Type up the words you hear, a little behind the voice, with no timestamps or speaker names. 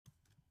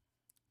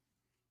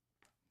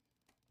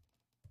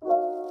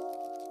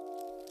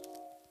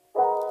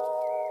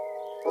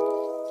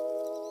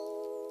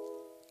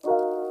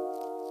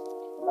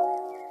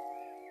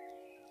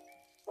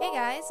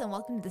guys, and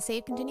welcome to the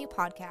Save Continue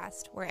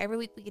podcast, where every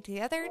week we get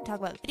together and talk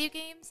about video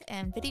games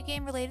and video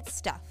game related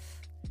stuff.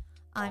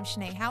 I'm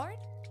Shanae Howard.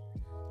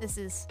 This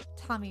is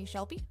Tommy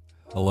Shelby.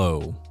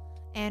 Hello.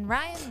 And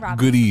Ryan Robinson.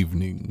 Good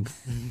evening.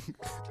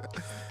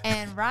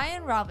 And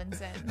Ryan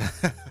Robinson.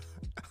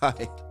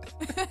 Hi.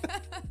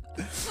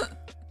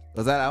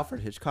 Was that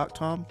Alfred Hitchcock,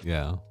 Tom?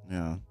 Yeah.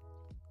 Yeah.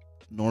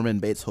 Norman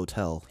Bates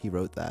Hotel. He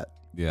wrote that.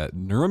 Yeah.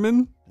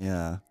 Nurman?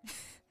 Yeah.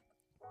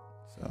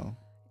 So.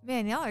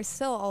 Man, y'all are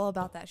still all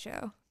about that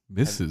show.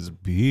 Mrs.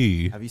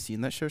 B. Have you seen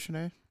that show,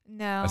 Shanae?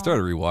 No. I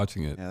started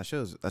rewatching it. Yeah,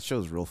 that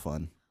show's real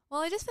fun. Well,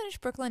 I just finished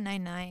Brooklyn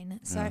Nine-Nine,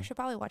 so Yeah. I should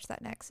probably watch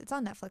that next. It's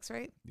on Netflix,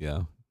 right?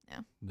 Yeah.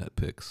 Yeah.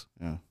 Netpicks.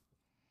 Yeah.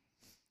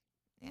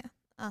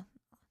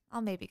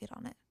 I'll maybe get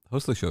on it.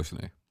 Host the show,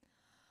 Shanae.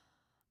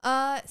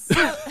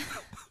 So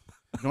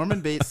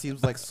Norman Bates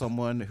seems like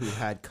someone who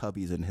had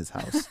cubbies in his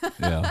house.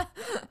 Yeah.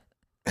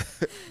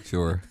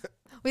 Sure.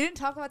 we didn't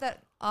talk about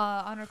that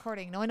on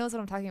recording. No one knows what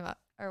I'm talking about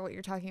or what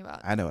you're talking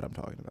about. I know what I'm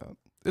talking about.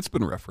 It's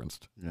been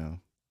referenced. Yeah.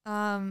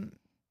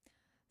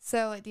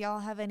 So do y'all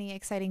have any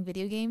exciting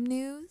video game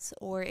news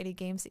or any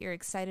games that you're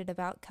excited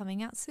about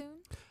coming out soon?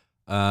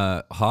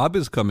 Hob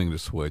is coming to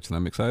Switch, and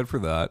I'm excited for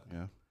that.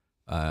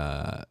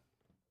 Yeah.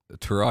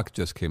 Turok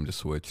just came to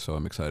Switch, so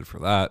I'm excited for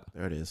that.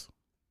 There it is.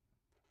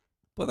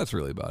 But that's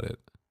really about it.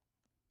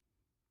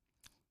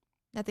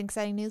 Nothing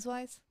exciting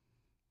news-wise?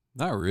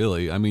 Not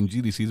really. I mean,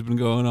 GDC's been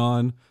going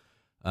on.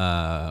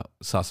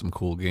 Saw some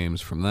cool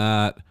games from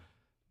that.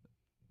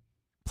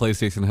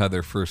 PlayStation had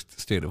their first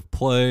State of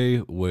Play,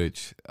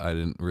 which I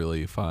didn't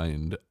really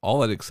find all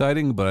that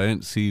exciting, but I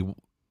didn't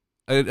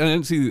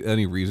see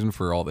any reason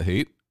for all the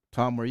hate.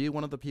 Tom, were you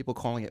one of the people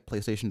calling it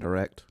PlayStation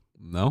Direct?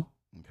 No.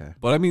 Okay.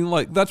 But I mean,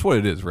 like, that's what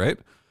it is, right?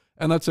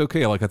 And that's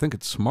okay. Like, I think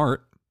it's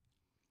smart,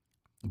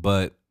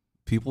 but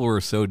people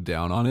were so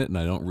down on it, and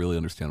I don't really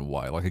understand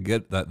why. Like, I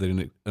get that they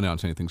didn't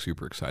announce anything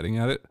super exciting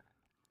at it,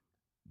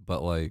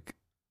 but, like,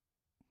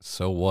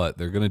 so what?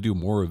 They're going to do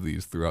more of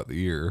these throughout the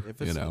year,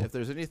 If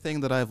there's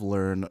anything that I've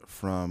learned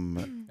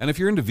from... And if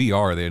you're into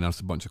VR, they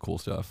announced a bunch of cool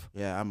stuff.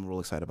 Yeah, I'm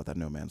real excited about that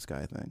No Man's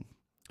Sky thing.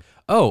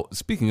 Oh,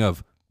 speaking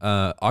of,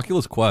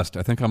 Oculus Quest,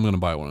 I think I'm going to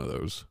buy one of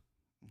those.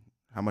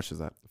 How much is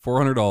that?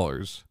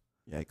 $400.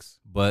 Yikes.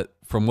 But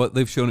from what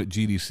they've shown at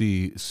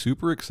GDC,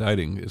 super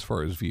exciting as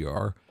far as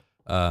VR.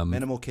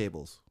 Minimal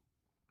cables.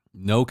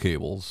 No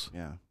cables,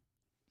 Yeah.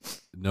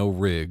 no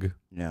rig.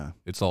 Yeah.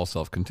 It's all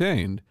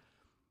self-contained.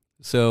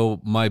 So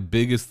my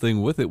biggest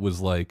thing with it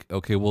was like,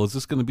 okay, well, is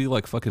this going to be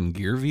like fucking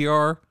Gear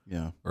VR?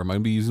 Yeah. Or am I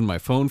going to be using my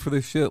phone for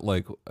this shit?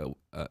 Like,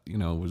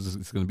 is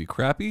this going to be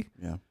crappy?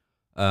 Yeah.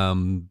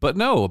 But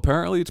no,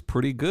 apparently it's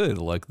pretty good.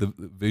 Like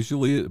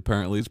visually,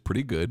 apparently it's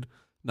pretty good.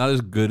 Not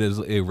as good as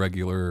a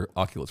regular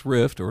Oculus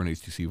Rift or an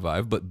HTC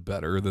Vive, but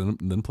better than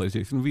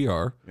PlayStation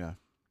VR.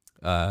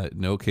 Yeah.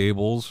 No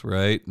cables,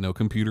 right? No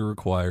computer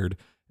required.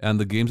 And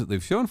the games that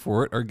they've shown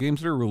for it are games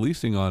that are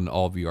releasing on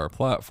all VR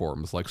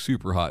platforms, like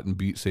Superhot and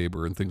Beat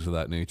Saber and things of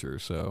that nature.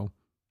 So,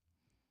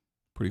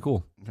 pretty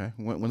cool. Okay.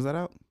 When's that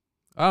out?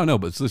 I don't know,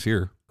 but it's this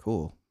year.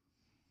 Cool.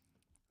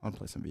 I want to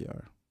play some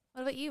VR.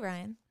 What about you,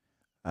 Ryan?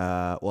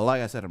 Well,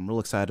 like I said, I'm real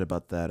excited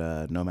about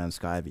that No Man's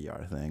Sky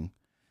VR thing.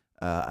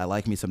 I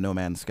like me some No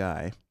Man's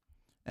Sky,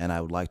 and I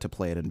would like to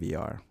play it in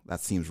VR.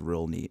 That seems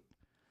real neat.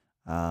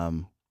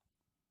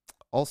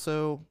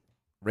 Also,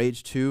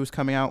 Rage 2 is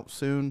coming out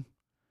soon.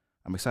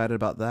 I'm excited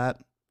about that.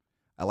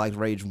 I like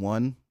Rage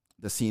 1.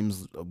 This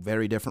seems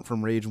very different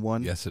from Rage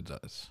 1. Yes, it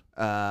does.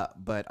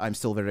 But I'm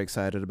still very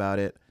excited about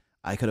it.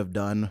 I could have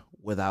done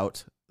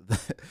without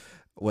the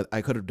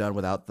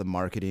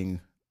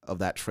marketing of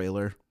that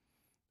trailer.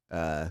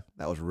 That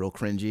was real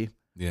cringy.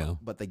 Yeah.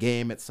 But the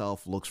game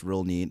itself looks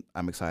real neat.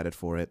 I'm excited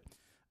for it.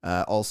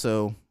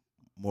 Also,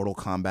 Mortal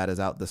Kombat is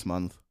out this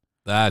month.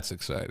 That's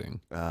exciting.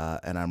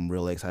 And I'm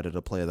really excited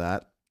to play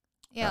that.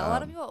 Yeah, a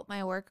lot of people at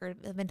my work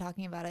have been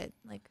talking about it.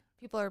 Like,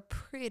 people are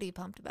pretty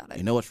pumped about it.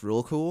 You know what's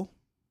real cool?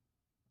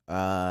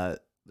 There's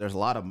a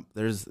lot of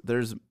there's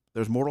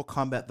Mortal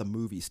Kombat the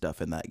movie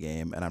stuff in that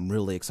game, and I'm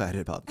really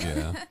excited about that.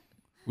 Yeah.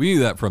 We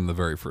knew that from the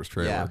very first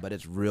trailer. Yeah, but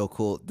it's real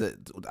cool.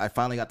 I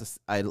finally got to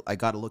I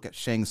got to look at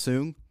Shang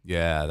Tsung.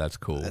 Yeah, that's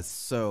cool. That's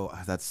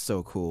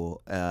so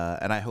cool.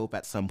 And I hope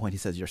at some point he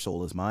says your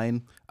soul is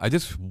mine. I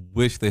just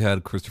wish they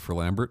had Christopher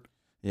Lambert,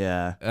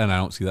 Yeah. and I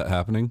don't see that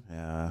happening.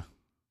 Yeah.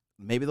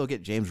 Maybe they'll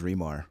get James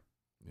Remar.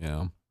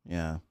 Yeah.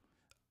 Yeah.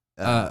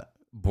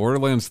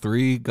 Borderlands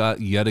 3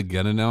 got yet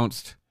again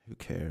announced. Who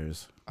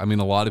cares? I mean,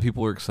 a lot of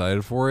people are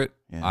excited for it.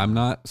 Yeah. I'm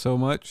not so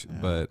much, Yeah.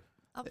 but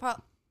I'll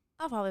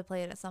probably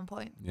play it at some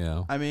point.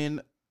 yeah. I mean,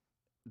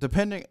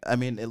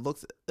 it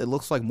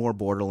looks like more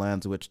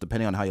Borderlands, which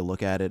depending on how you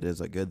look at it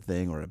is a good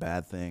thing or a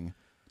bad thing.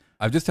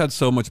 I've just had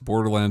so much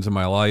Borderlands in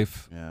my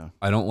life. Yeah.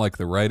 I don't like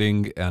the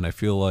writing, and I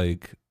feel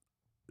like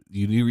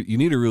you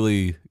need to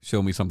really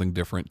show me something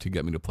different to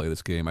get me to play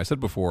this game. I said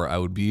before I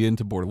would be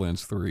into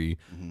Borderlands 3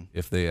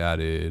 if they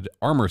added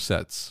armor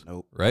sets,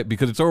 Nope. right?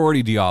 Because it's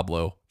already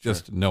Diablo,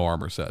 just Sure. no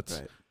armor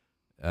sets. Right.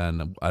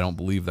 And I don't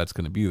believe that's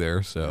going to be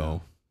there,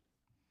 so...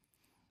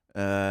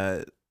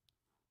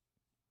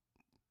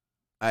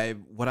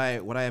 what I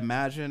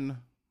imagine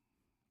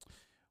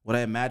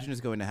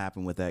is going to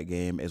happen with that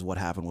game is what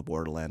happened with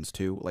Borderlands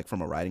 2, like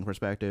from a writing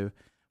perspective.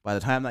 By the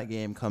time that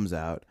game comes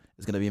out,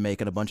 it's going to be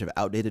making a bunch of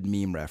outdated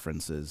meme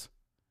references.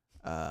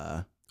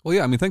 Well,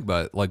 yeah, I mean, think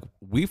about it. Like,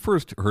 we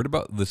first heard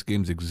about this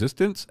game's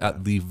existence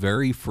at the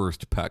very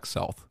first PAX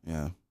South.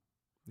 Yeah.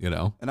 You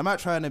know? And I'm not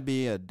trying to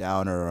be a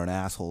downer or an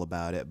asshole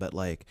about it, but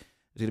like,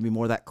 there's gonna be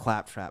more of that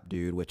claptrap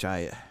dude, which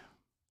I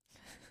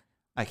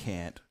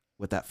can't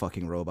with that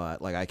fucking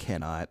robot. Like, I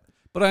cannot.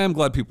 But I am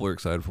glad people are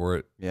excited for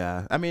it.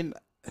 Yeah. I mean,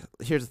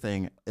 here's the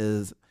thing: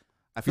 is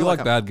I If you feel like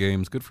I'm- bad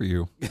games, good for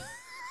you.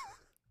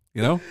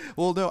 You know?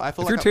 Well, no, I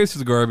feel If like your taste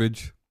is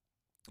garbage,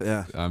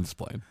 yeah. I'm just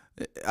playing.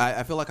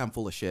 I feel like I'm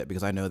full of shit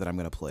because I know that I'm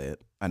gonna play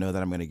it. I know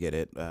that I'm gonna get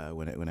it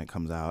when it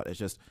comes out. It's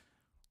just.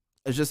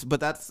 But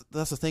that's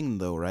the thing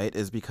though, right?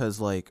 Is because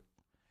like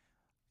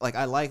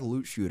I like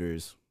loot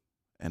shooters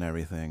and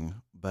everything,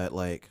 but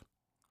like,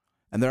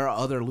 and there are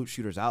other loot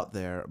shooters out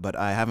there, but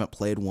I haven't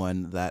played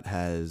one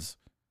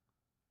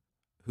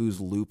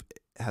whose loop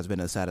has been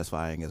as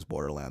satisfying as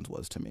Borderlands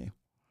was to me.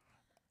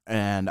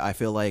 And I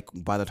feel like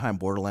by the time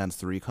Borderlands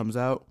 3 comes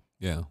out,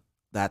 Yeah.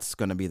 that's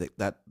gonna be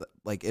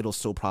like it'll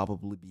still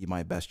probably be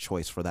my best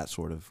choice for that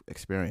sort of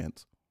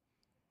experience.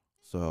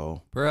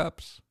 So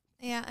Perhaps.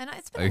 Yeah, and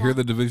it's been I a hear long,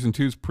 the Division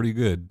 2 is pretty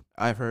good.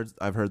 I've heard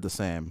the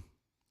same.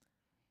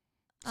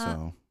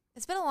 So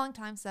it's been a long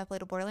time since I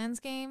played a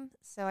Borderlands game,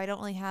 so I don't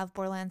really have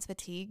Borderlands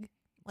fatigue.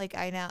 Like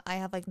I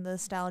have like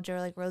nostalgia,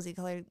 or, like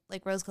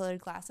rose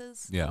colored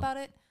glasses Yeah. about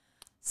it.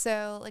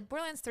 So like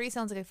Borderlands 3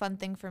 sounds like a fun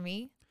thing for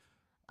me.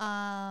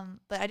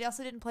 But I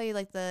also didn't play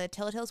like the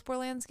Telltale's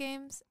Borderlands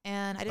games,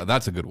 and I didn't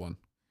That's a good one.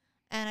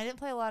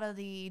 play a lot of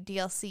the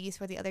DLCs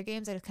for the other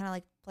games. I just kind of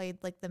like played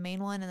like the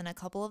main one and then a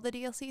couple of the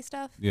DLC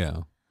stuff.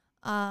 Yeah.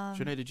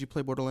 Shanae, did you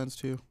play Borderlands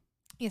 2?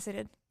 Yes, I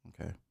did.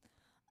 Okay.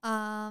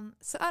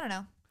 So I don't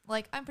know.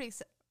 Like I'm pretty.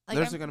 Like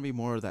There's I'm, going to be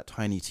more of that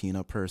Tiny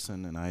Tina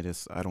person, and I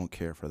don't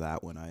care for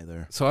that one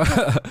either. So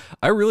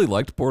I really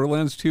liked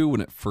Borderlands 2 when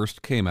it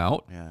first came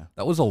out. Yeah.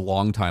 That was a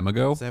long time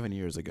ago. 7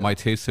 years ago. My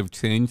tastes have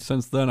changed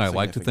since then. I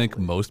like to think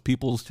Significantly. most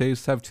people's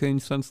tastes have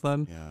changed since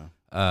then.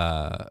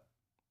 Yeah.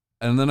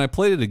 And then I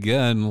played it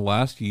again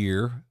last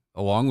year,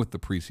 along with the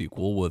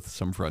pre-sequel with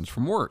some friends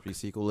from work.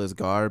 Pre-sequel is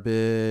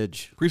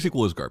garbage.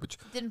 Pre-sequel is garbage.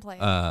 didn't play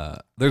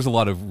it. There's a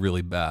lot of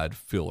really bad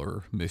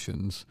filler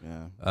missions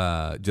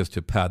Yeah. just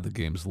to pad the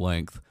game's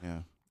length. Yeah.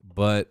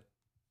 But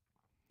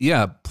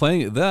yeah, playing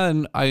it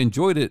then, I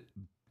enjoyed it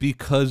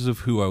because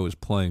of who I was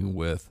playing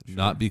with, Sure.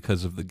 not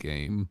because of the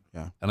game.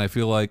 Yeah. And I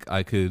feel like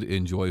I could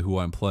enjoy who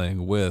I'm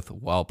playing with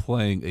while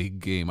playing a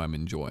game I'm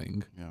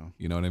enjoying. Yeah.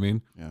 You know what I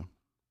mean? Yeah.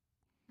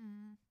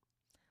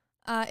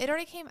 It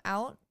already came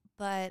out,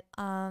 but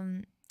I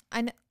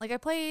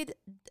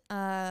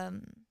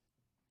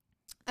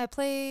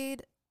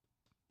played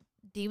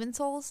Demon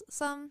Souls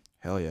some,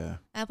 Hell yeah.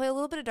 and I played a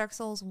little bit of Dark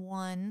Souls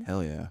 1,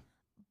 Hell yeah.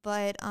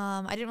 but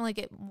I didn't really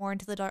get more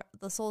into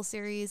the Souls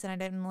series, and I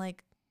didn't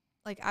like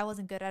I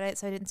wasn't good at it,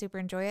 so I didn't super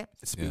enjoy it.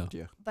 It spooked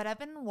you. But I've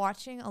been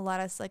watching a lot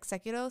of like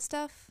Sekiro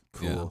stuff,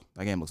 Cool. Yeah.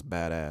 That game looks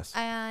badass.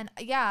 and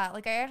yeah,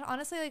 like I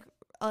honestly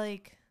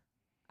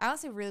I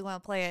honestly really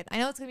want to play it. I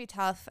know it's gonna be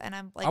tough, and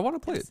I'm like I want to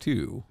play it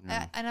too.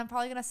 Yeah. and I'm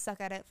probably gonna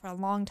suck at it for a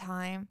long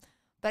time.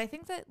 But I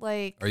think that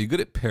like Are you good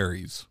at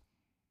parries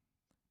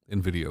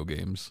in video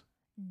games?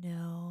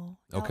 no,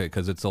 Okay,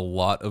 because it's a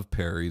lot of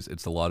parries.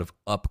 It's a lot of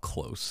up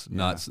close,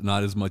 Yeah.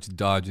 not as much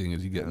dodging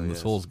as you get Oh, in the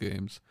yes. Souls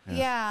games.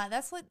 Yeah,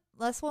 that's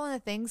one of the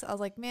things I was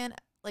like, man,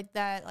 like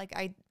that, like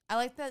I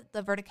like that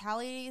the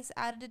verticality is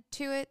added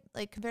to it,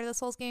 like compared to the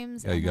Souls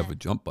games. Yeah, and you have a then-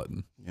 jump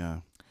button. Yeah.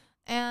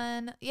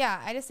 and yeah,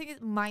 I just think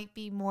it might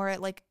be more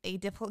like a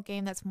difficult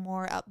game that's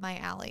more up my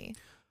alley.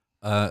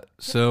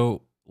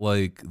 So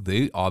like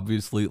they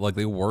obviously like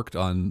they worked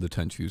on the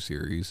Tenchu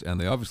series and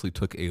they obviously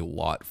took a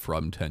lot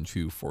from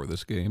Tenchu for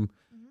this game.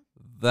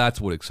 That's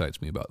what excites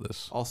me about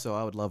this. Also,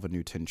 I would love a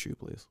new Tenchu,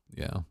 please.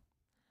 Yeah.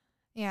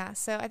 Yeah,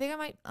 so I think I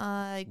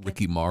might get,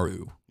 Ricky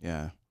Maru.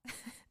 Yeah.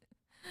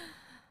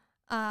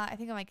 I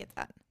think I might get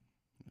that.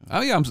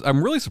 Oh yeah,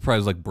 I'm really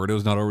surprised like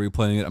Birdo's not already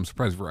playing it. I'm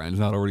surprised Ryan's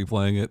not already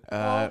playing it.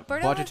 Well,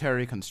 Birdo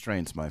Budgetary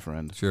constraints, my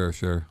friend.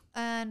 Sure.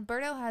 And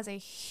Birdo has a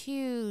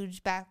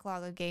huge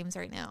backlog of games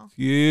right now.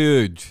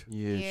 Huge.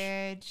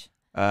 Huge.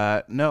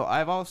 No,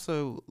 I've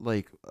also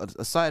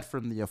aside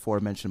from the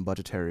aforementioned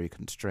budgetary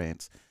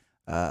constraints,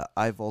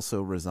 I've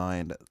also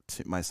resigned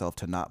to myself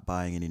to not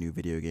buying any new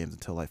video games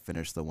until I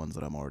finish the ones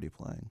that I'm already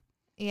playing.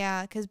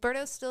 Yeah, because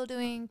Birdo's still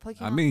doing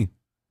Pokemon. Not me.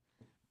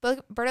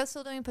 Birdo's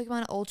still doing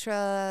Pokemon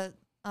Ultra,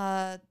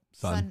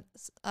 Sun.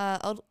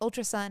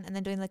 Ultra Sun, and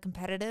then doing the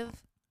competitive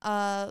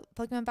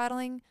Pokemon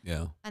battling,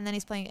 Yeah. and then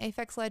he's playing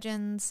Apex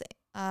Legends.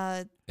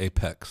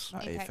 Apex.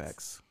 Not Apex.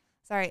 Apex.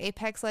 Sorry,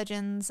 Apex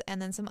Legends, and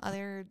then some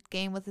other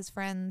game with his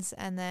friends,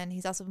 and then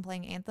he's also been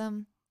playing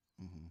Anthem,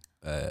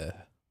 Mm-hmm.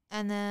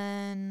 and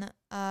then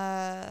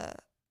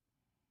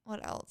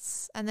what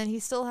else? And then he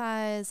still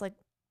has like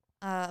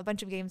a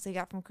bunch of games they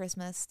got from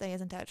Christmas that he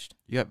hasn't touched.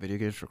 You got video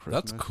games for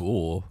Christmas? That's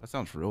cool. That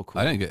sounds real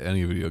cool. I didn't get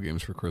any video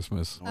games for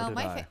Christmas. Nor did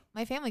I.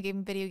 My family gave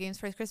me video games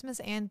for his Christmas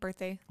and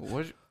birthday.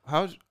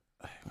 How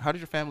did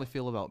your family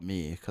feel about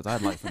me? Because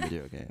I'd like some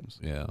video games.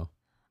 Yeah.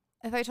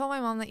 If I told my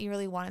mom that you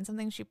really wanted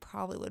something, she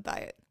probably would buy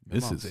it. Your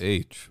Mrs. mom's-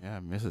 H. Yeah,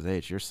 Mrs.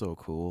 H, you're so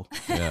cool.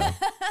 Yeah.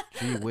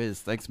 Gee whiz,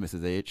 thanks,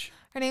 Mrs. H.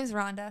 Her name's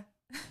Rhonda.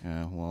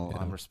 Yeah, well,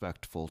 Yeah. I'm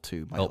respectful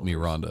to my Help me,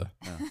 elders. Rhonda.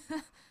 Yeah.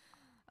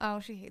 Oh,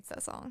 she hates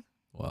that song.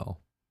 Well,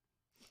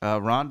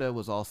 Rhonda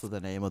was also the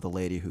name of the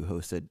lady who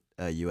hosted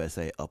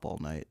USA Up All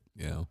Night.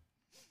 yeah.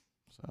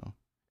 So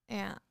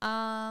Yeah.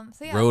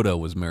 So yeah. Rhoda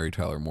was Mary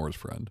Tyler Moore's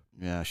friend.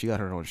 yeah, she got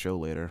her own show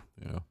later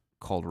Yeah.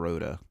 called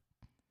Rhoda.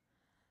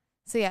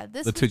 So yeah,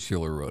 this The week,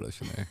 titular Rhoda,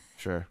 Shanae.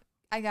 Sure.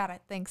 I got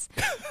it. Thanks.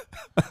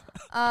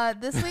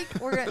 This week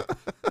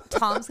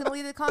Tom's gonna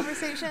lead the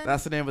conversation.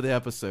 That's the name of the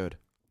episode.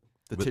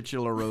 The But-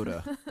 titular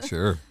Rhoda.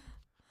 Sure.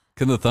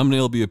 Can the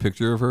thumbnail be a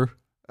picture of her?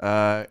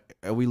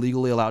 Are we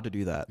legally allowed to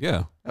do that?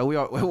 Yeah. We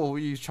are. Well,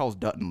 we used Charles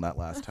Dutton that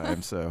last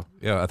time, so.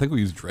 Yeah, I think we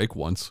used Drake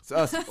once.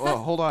 Well,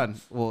 hold on.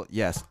 Well,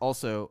 yes.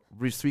 Also,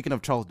 speaking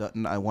of Charles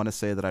Dutton, I want to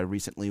say that I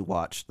recently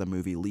watched the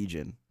movie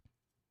Legion.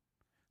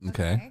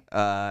 Okay.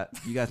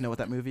 You guys know what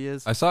that movie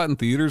is? I saw it in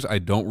theaters. I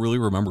don't really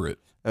remember it.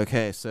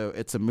 Okay, so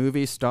it's a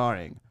movie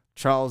starring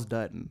Charles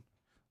Dutton,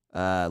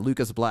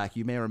 Lucas Black.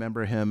 You may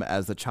remember him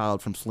as the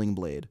child from Sling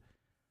Blade,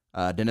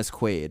 Dennis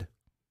Quaid,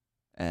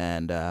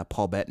 and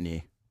Paul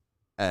Bettany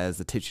as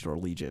the titular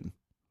Legion.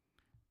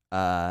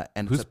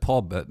 And Who's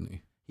Paul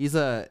Bettany? he's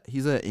a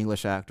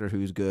English actor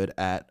who's good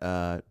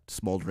at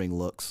smoldering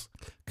looks.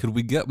 Could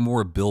we get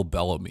more Bill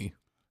Bellamy?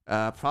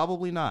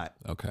 Probably not.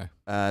 Okay.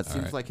 It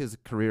seems right. like his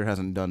career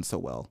hasn't done so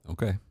well.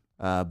 Okay.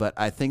 But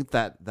I think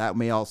that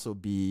may also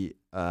be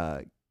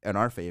in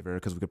our favor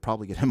because we could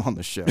probably get him on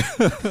the show.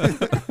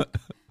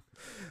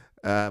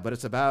 But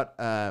it's about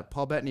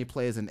Paul Bettany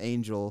plays an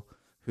angel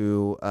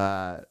who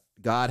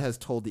God has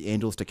told the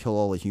angels to kill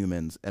all the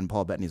humans, and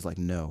Paul Bettany's like,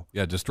 no.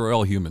 Yeah, destroy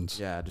all humans.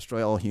 Yeah,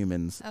 destroy all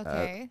humans.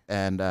 Okay.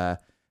 And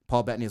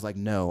Paul Bettany's like,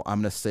 no, I'm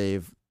going to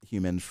save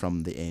humans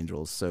from the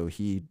angels. So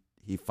he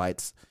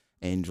fights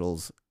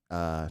angels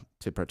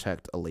to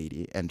protect a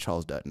lady, and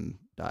Charles Dutton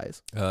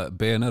dies.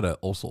 Bayonetta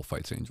also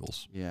fights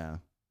angels. Yeah.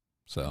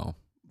 So,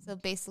 So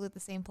basically the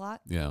same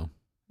plot. yeah.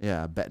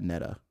 Yeah,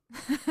 Bettinetta.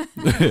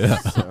 Yeah.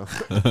 So.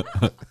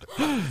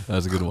 That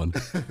was a good one.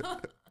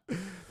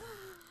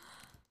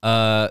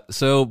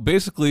 So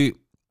basically,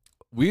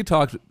 we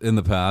talked in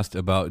the past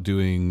about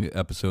doing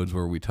episodes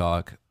where we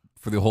talk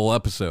for the whole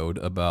episode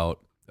about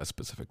a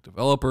specific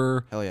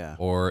developer Hell yeah.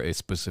 or a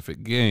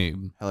specific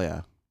game. Hell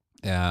yeah.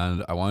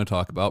 And I want to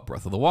talk about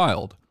Breath of the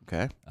Wild.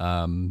 Okay.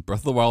 Breath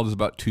of the Wild is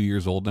about 2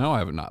 years old now. I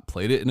have not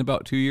played it in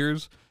about 2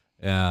 years.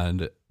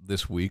 And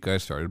this week I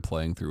started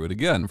playing through it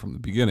again from the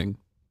beginning.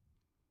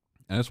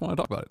 And I just want to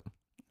talk about it.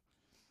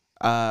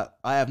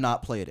 I have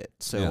not played it,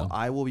 so Yeah.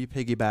 I will be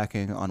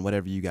piggybacking on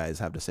whatever you guys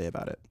have to say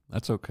about it.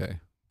 That's okay.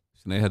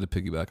 Sinead had to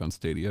piggyback on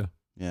Stadia.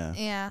 Yeah.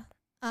 Yeah.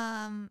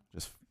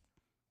 Just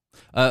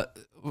have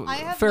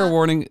Fair not-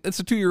 warning, it's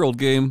a 2-year-old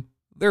game.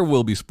 There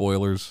will be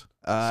spoilers.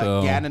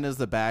 So- Ganon is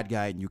the bad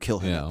guy, and you kill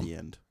him Yeah. at the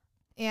end,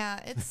 Yeah.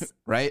 It's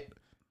right?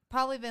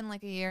 probably been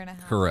like a year and a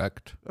half.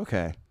 Correct.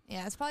 Okay.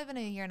 Yeah, it's probably been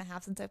a year and a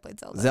half since I played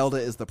Zelda. Zelda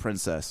is the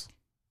princess.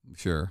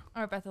 Sure.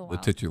 Or Breath of the The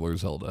Wild. titular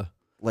Zelda.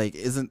 Like,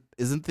 isn't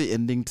the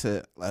ending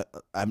to?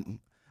 I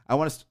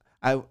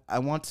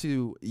want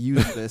to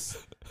use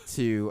this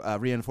to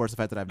reinforce the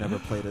fact that I've never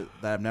played it.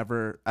 I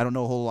don't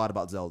know a whole lot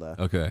about Zelda.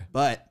 Okay.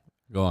 But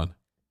Go on.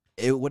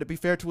 would it be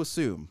fair to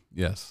assume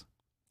Yes.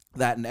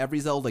 that in every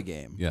Zelda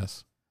game,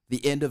 Yes.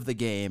 the end of the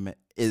game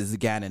is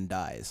Ganon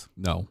dies?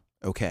 No.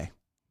 Okay.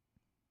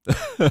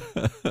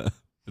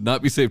 Would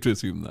not be safe to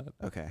assume that.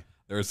 Okay.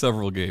 There are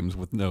several games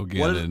with no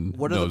Ganon,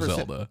 no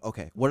Zelda.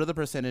 Okay, what are the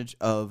percentage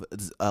of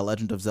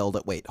Legend of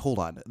Zelda? Wait, hold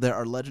on. There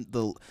are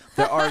the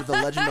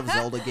Legend of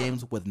Zelda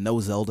games with no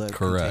Zelda contained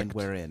Correct.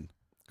 wherein.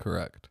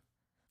 Correct.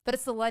 But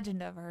it's the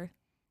legend of her,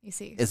 you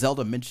see. Is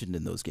Zelda mentioned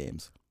in those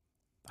games?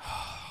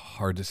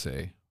 Hard to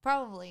say.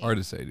 Probably. Hard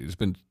to say, dude. It's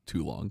been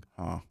too long.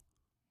 Huh.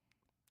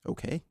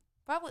 Okay,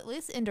 Probably at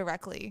least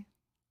indirectly.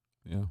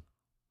 Yeah.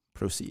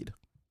 proceed.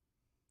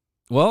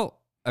 Well,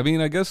 I mean,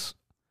 I guess,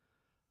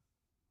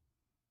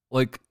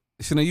 like,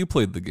 Shana, you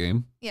played the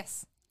game.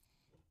 Yes.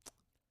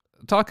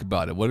 Talk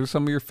about it. What are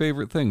some of your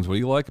favorite things? What do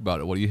you like about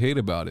it? What do you hate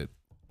about it?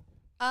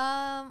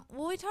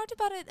 Well, we talked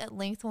about it at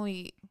length when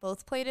we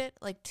both played it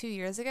like 2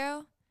 years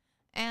ago,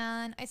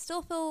 and I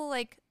still feel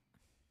like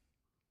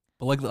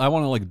But, like, I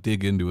want to, like,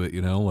 dig into it,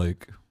 you know?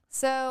 Like,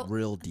 so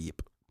Real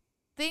deep.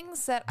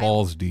 things that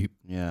balls deep.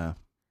 Yeah.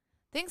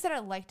 things that I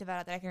liked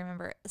about it that I can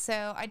remember.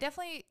 So I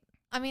definitely,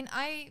 I mean,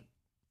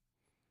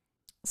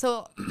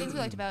 so things we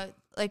liked about it,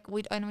 like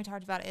we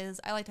talked about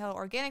is I liked how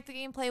organic the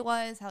gameplay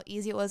was, how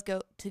easy it was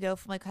to go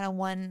from like kind of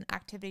one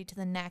activity to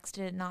the next.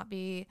 Did it not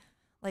be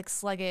like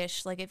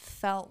sluggish? Like it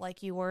felt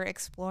like you were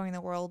exploring the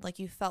world, like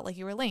you felt like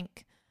you were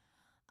Link.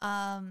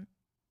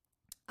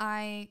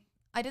 I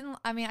didn't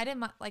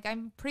like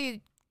I'm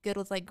pretty good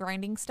with like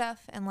grinding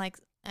stuff and like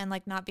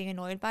not being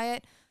annoyed by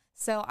it.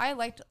 So I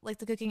liked like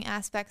the cooking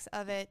aspects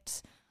of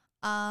it.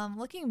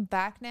 Looking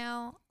back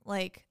now,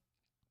 like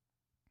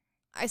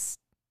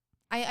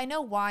I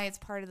know why it's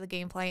part of the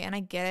gameplay and I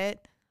get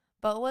it,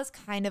 but it was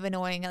kind of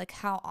annoying like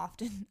how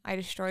often I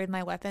destroyed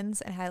my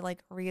weapons and had to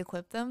like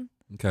re-equip them.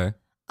 Okay.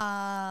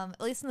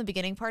 At least in the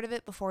beginning part of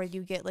it before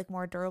you get like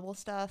more durable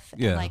stuff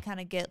Yeah. and like kind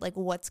of get like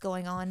what's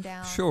going on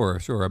down. Sure.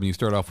 I mean, you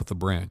start off with the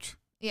branch.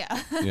 Yeah.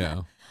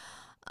 Yeah.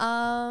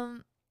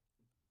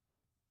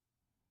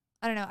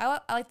 I don't know. I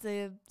liked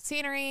the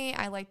scenery.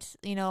 I liked,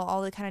 you know,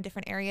 all the kind of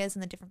different areas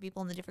and the different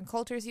people and the different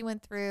cultures you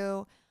went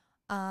through.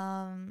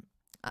 I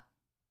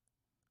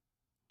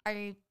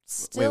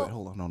still Wait,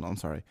 hold on. I'm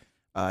sorry.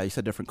 You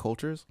said different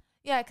cultures?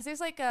 yeah, because there's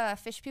like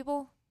fish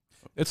people.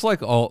 It's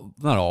like not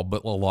all,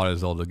 but a lot of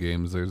Zelda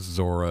games. There's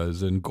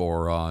Zoras and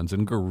Gorons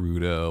and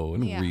Gerudo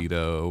and Yeah.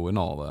 Rito and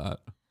all that.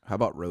 How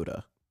about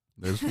Rhoda?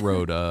 There's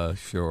Rhoda,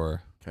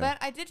 sure. Okay. But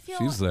I did feel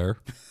She's there.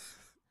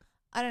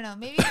 I don't know.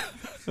 Maybe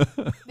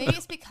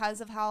it's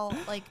because of how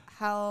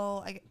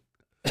I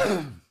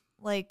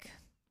like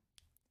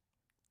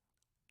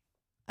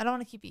I don't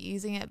want to keep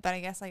using it, but I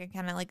guess like I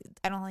kind of like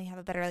I don't really have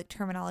a better like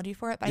terminology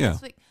for it. But I Yeah.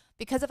 guess like,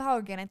 because of how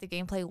organic the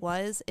gameplay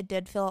was, it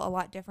did feel a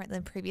lot different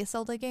than previous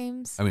Zelda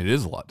games. I mean, it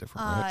is a lot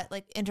different, right?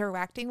 Like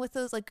interacting with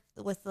those like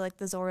with like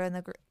the Zora and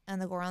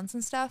the Gorons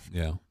and stuff.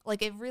 Yeah.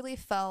 Like it really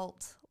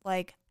felt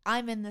like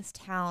I'm in this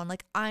town,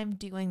 like I'm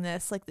doing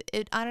this. Like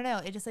it, I don't know.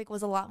 It just like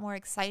was a lot more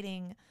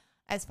exciting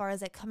as far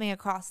as like coming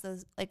across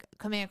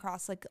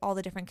like all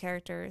the different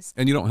characters.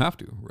 And you don't have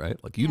to,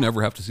 right? Like you Yeah.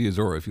 never have to see a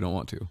Zora if you don't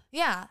want to.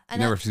 Yeah, You and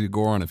never that- have to see a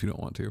Goron if you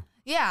don't want to.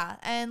 yeah,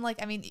 and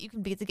like I mean, you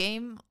can beat the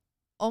game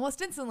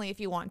almost instantly if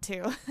you want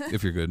to.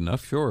 If you're good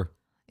enough, sure.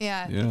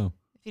 Yeah, Yeah.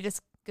 if you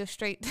just go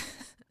straight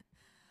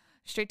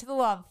to the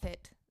lava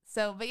pit.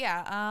 So, but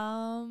yeah,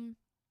 I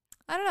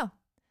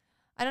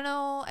don't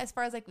know as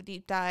far as like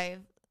deep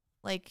dive,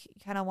 like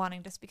kind of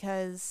wanting just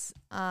because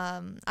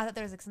I thought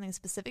there was like something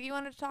specific you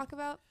wanted to talk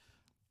about.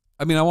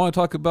 I mean, I want to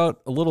talk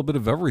about a little bit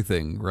of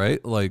everything, right?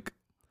 Like,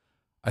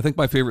 I think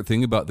my favorite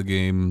thing about the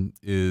game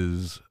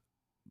is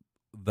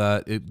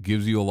that it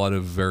gives you a lot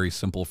of very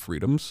simple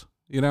freedoms,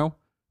 you know?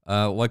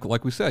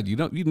 Like we said, you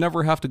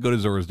never have to go to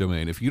Zora's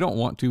Domain. If you don't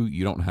want to,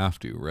 you don't have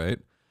to, right?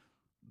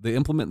 They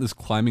implement this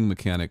climbing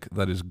mechanic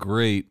that is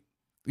great.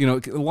 You know,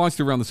 it launched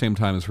around the same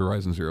time as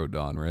Horizon Zero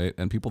Dawn, right?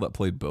 And people that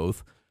played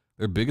both,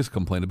 their biggest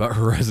complaint about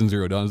Horizon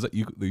Zero Dawn is that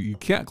you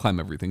can't climb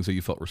everything, so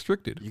you felt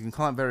restricted. You can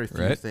climb very few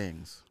Right?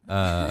 things.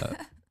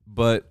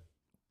 But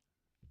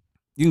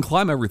you can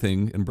climb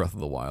everything in Breath of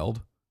the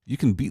Wild. You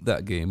can beat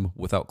that game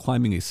without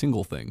climbing a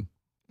single thing.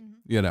 Mhm.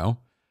 You know,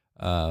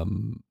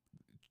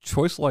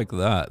 choice like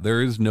that.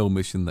 There is no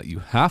mission that you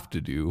have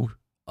to do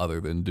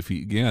other than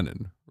defeat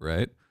Ganon,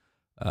 right?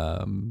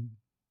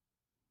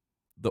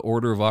 The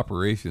order of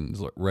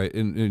operations, right?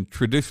 In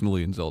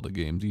traditionally in Zelda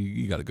games,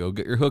 you got to go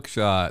get your hook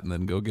shot and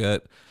then go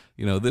get,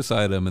 you know, this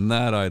item and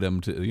that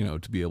item to, you know,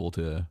 to be able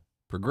to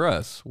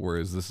progress.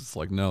 Whereas this is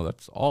like, no,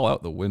 that's all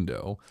out the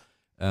window.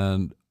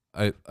 And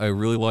I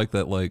really like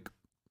that. Like,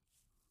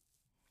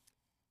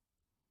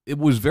 it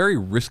was very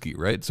risky,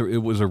 right? So it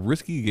was a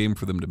risky game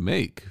for them to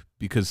make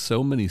because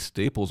so many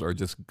staples are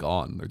just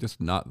gone. They're just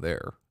not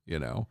there, you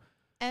know?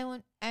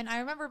 And I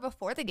remember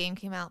before the game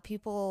came out,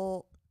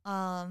 people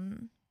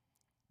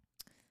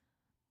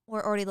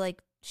were already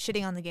like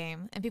shitting on the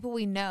game, and people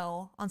we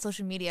know on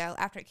social media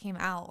after it came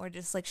out were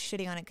just like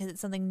shitting on it because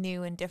it's something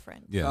new and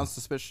different. Yeah. Sounds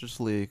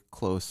suspiciously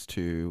close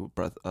to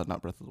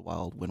not Breath of the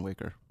Wild, Wind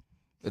Waker,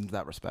 in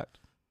that respect.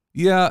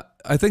 Yeah,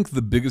 I think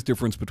the biggest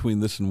difference between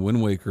this and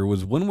Wind Waker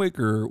was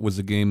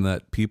a game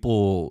that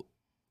people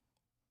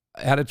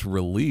at its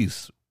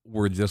release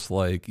were just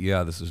like,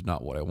 yeah, this is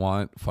not what I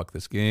want. Fuck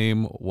this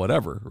game,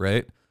 whatever,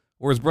 right?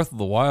 Whereas Breath of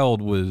the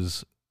Wild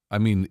is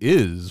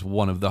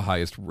one of the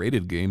highest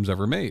rated games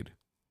ever made.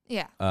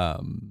 Yeah.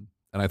 And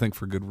I think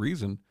for good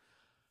reason.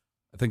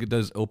 I think it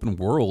does open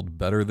world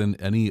better than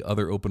any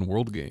other open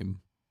world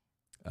game.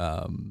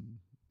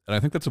 And I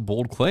think that's a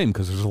bold claim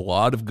because there's a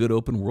lot of good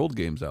open world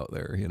games out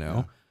there, you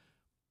know? Yeah.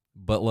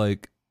 But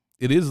like,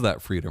 it is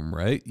that freedom,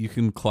 right? You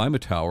can climb a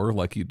tower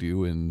like you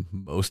do in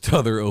most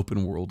other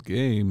open world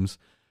games,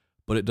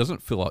 but it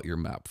doesn't fill out your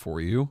map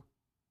for you.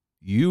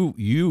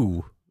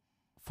 You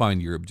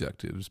find your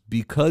objectives.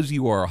 Because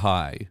you are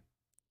high,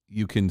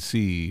 you can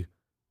see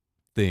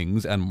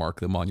things and mark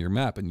them on your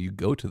map and you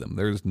go to them.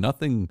 There's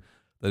nothing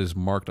that is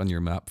marked on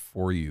your map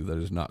for you that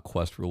is not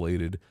quest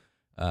related.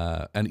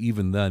 And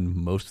even then,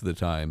 most of the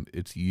time,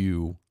 it's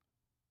you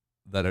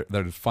that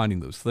is finding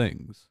those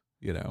things,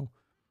 you know?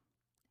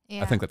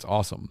 Yeah. I think that's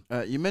awesome.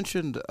 You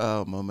mentioned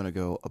a moment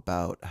ago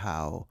about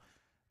how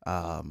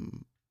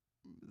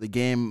the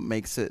game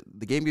gives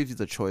you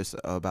the choice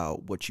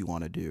about what you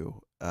want to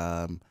do.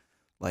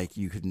 Like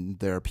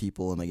there are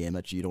people in the game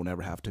that you don't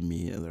ever have to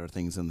meet, and there are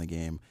things in the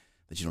game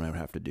that you don't ever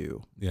have to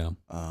do. Yeah.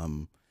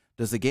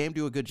 Does the game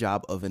do a good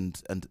job of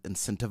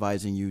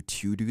incentivizing you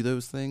to do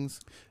those things?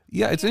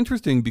 Yeah, it's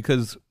interesting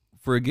because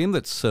for a game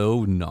that's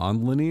so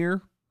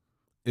non-linear,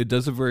 it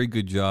does a very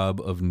good job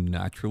of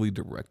naturally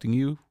directing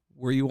you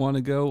where you want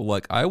to go.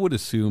 Like, I would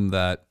assume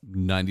that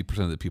 90%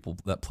 of the people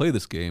that play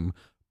this game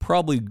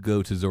probably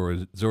go to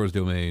Zora's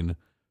Domain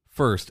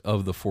first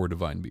of the 4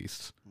 divine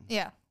beasts.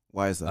 Yeah.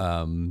 Why is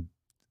that?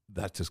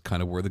 That's just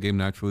kind of where the game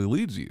naturally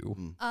leads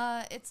you.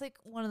 It's like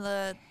one of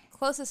the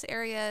closest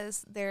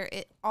areas. There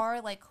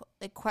are like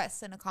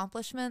quests and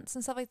accomplishments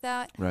and stuff like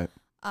that. Right.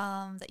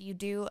 That you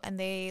do, and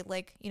they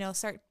like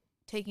start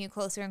taking you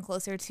closer and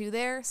closer to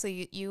there. So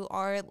you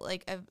are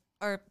like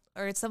or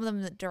some of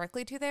them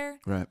directly to there.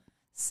 Right.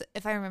 So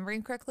if I'm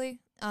remembering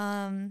correctly.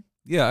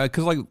 Yeah,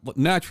 because like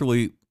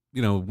naturally,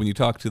 when you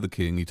talk to the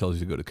king, he tells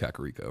you to go to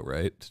Kakariko,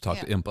 right, to talk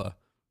to Impa,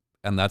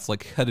 and that's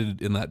like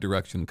headed in that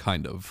direction,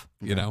 kind of,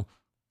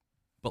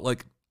 But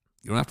like,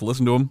 you don't have to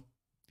listen to him.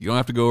 You don't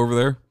have to go over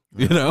there,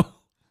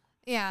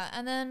 Yeah,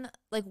 and then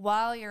like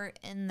while you're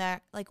in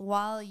that, like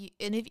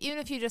even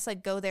if you just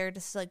like go there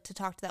just like to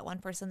talk to that one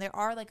person, there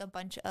are like a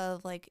bunch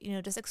of like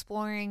just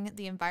exploring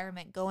the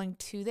environment, going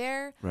to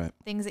there, Right.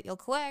 things that you'll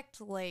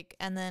collect, like,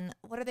 and then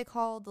what are they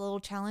called? The little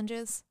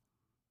challenges,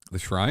 The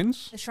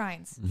shrines. the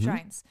shrines, Mhm.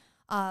 shrines.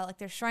 Like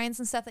there's shrines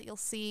and stuff that you'll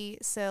see.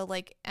 So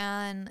like,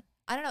 and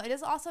I don't know, it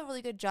does also a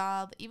really good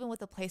job even with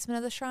the placement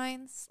of the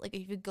shrines. Like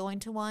if you go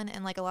into one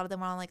and like a lot of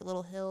them are on like a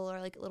little hill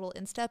or like a little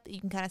instep that you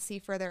can kind of see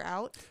further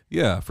out.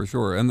 Yeah, for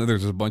sure. And then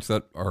there's a bunch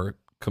that are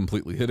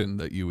completely hidden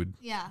that you would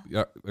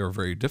are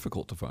very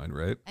difficult to find,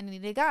 right? And you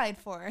need a guide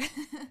for.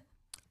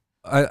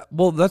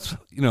 Well, that's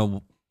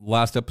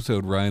last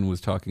episode Ryan was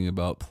talking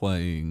about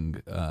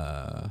playing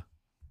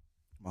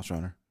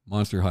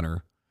Monster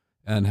Hunter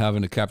and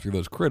having to capture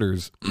those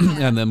critters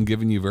and them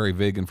giving you very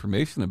vague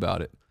information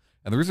about it.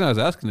 And the reason I was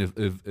asking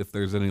if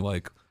there's any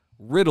like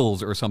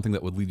riddles or something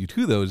that would lead you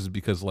to those is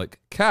because like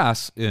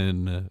Cass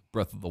in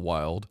Breath of the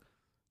Wild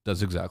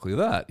does exactly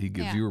that. He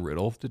gives you a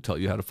riddle to tell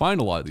you how to find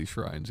a lot of these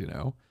shrines,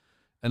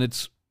 and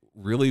it's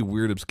really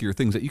weird, obscure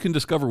things that you can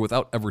discover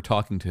without ever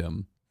talking to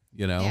him,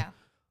 Yeah.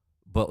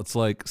 But it's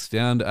like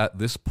stand at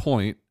this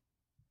point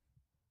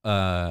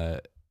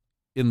in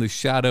the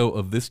shadow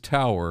of this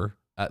tower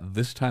at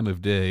this time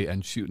of day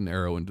and shoot an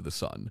arrow into the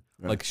sun.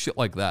 Right. Like shit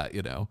like that,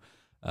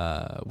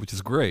 which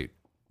is great.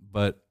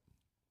 But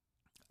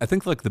I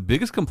think like the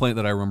biggest complaint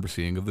that I remember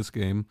seeing of this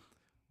game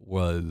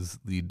was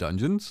the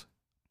dungeons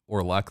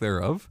or lack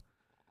thereof.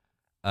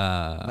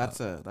 That's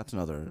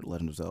another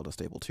Legend of Zelda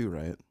staple too,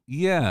 right?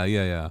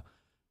 Yeah.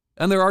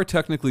 And there are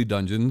technically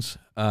dungeons.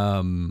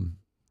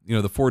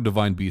 The 4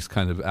 divine beasts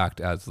kind of act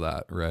as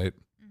that, right?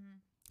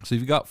 Mm-hmm. So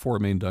you've got 4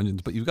 main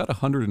dungeons, but you've got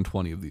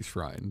 120 of these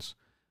shrines,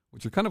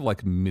 which are kind of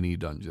like mini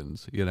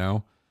dungeons,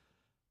 And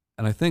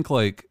I think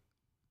like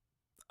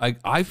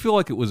I feel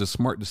like it was a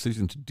smart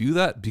decision to do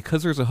that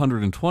because there's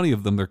 120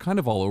 of them. They're kind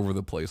of all over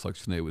the place, like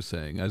Sinead was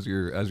saying. As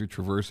you're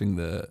traversing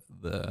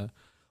the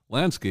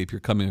landscape,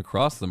 you're coming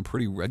across them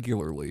pretty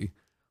regularly,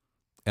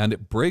 and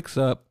it breaks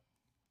up.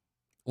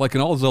 Like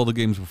in all Zelda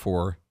games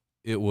before,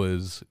 it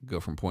was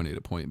go from point A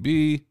to point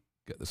B,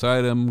 get this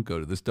item, go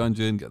to this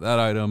dungeon, get that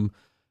item,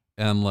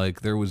 and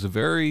like there was a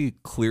very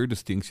clear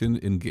distinction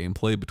in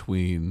gameplay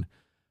between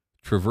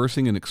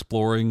traversing and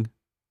exploring,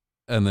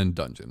 and then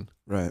dungeon.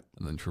 Right.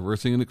 And then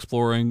traversing and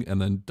exploring,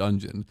 and then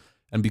dungeon.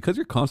 And because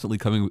you're constantly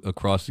coming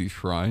across these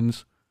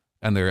shrines,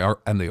 and they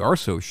are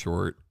so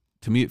short,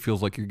 to me it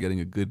feels like you're getting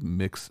a good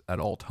mix at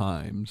all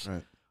times.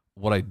 Right.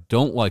 What I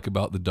don't like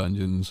about the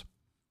dungeons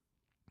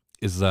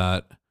is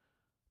that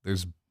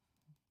there's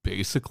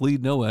basically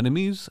no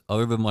enemies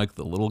other than like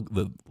the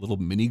little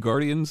mini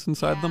guardians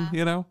inside them,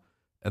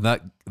 And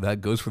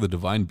that goes for the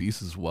divine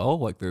beasts as well.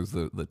 Like there's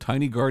the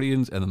tiny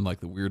guardians and then like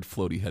the weird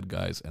floaty head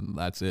guys, and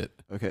that's it.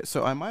 Okay,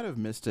 so I might have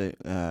missed it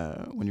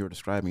when you were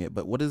describing it,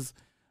 but what is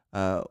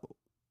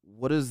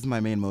my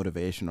main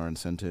motivation or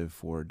incentive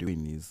for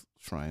doing these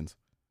shrines?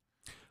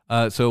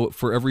 So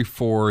for every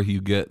 4 you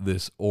get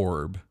this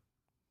orb.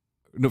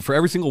 No, for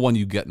every single one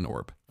you get an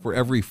orb. For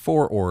every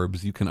 4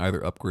 orbs you can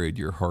either upgrade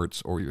your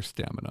hearts or your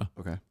stamina.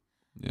 Okay.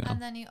 Yeah.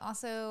 And then you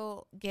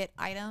also get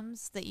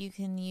items that you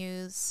can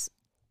use.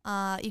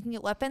 You can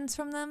get weapons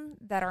from them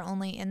that are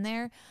only in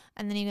there,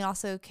 and then you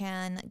also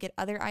can get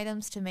other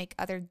items to make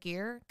other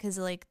gear because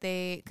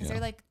they're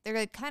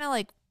kind of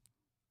like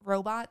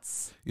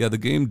robots. Yeah, the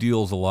game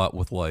deals a lot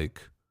with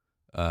like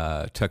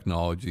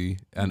technology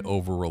and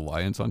over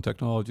reliance on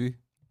technology,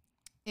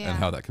 and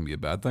how that can be a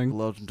bad thing.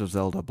 Legend of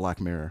Zelda Black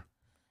Mirror.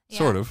 Yeah.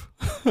 Sort of,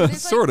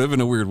 There's, sort of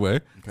in a weird way.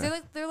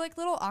 Okay. They're like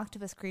little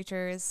octopus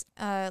creatures,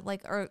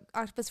 or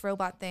octopus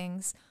robot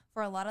things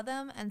for a lot of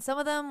them, and some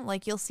of them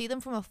like you'll see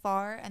them from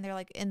afar and they're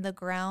like in the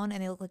ground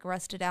and they look like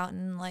rusted out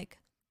and like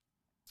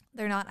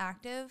they're not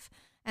active,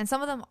 and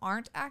some of them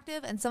aren't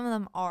active and some of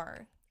them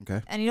are.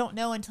 Okay. And you don't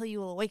know until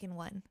you awaken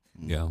one.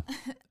 Yeah.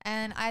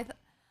 And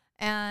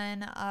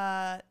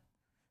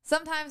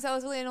sometimes that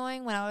was really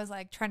annoying when I was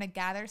like trying to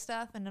gather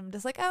stuff and I'm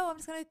just like, oh, I'm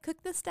just gonna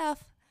cook this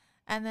stuff.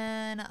 And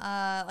then,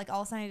 like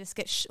all of a sudden, I just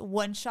get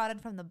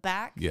one-shotted from the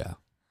back. Yeah,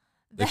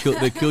 they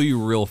kill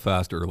you real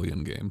fast early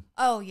in game.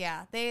 Oh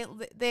yeah, they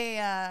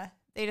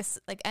they just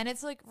like, and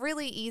it's like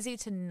really easy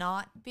to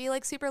not be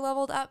like super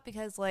leveled up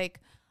because like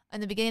in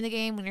the beginning of the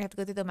game when you have to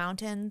go through the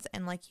mountains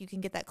and like you can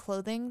get that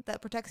clothing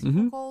that protects you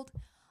from cold.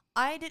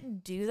 I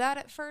didn't do that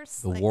at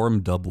first. The like,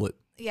 warm doublet.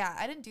 Yeah,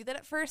 I didn't do that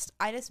at first.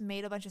 I just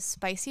made a bunch of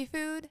spicy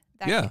food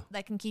Yeah.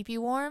 that can keep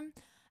you warm.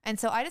 And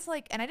so I just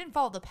like, and I didn't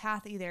follow the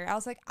path either. I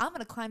was like, I'm going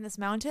to climb this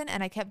mountain.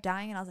 And I kept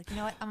dying. And I was like, you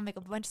know what? I'm going to make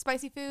a bunch of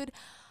spicy food.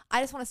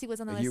 I just want to see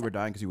what's on the other You were side.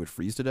 dying because you would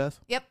freeze to death?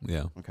 Yep.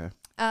 Yeah. Okay.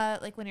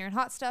 Like when you're in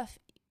hot stuff,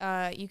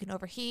 you can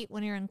overheat.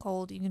 When you're in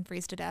cold, you can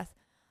freeze to death.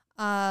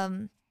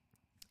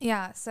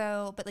 Yeah.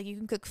 So, but like you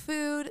can cook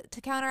food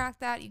to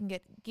counteract that. You can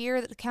get gear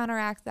that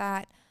counteract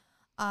that.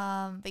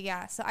 But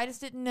yeah, so I just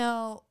didn't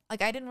know,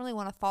 like, I didn't really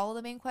want to follow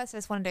the main quest. I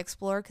just wanted to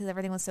explore because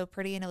everything was so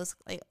pretty and it was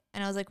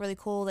like really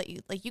cool that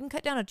you can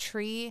cut down a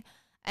tree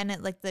and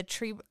it like the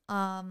tree,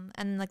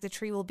 and like the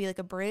tree will be like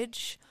a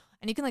bridge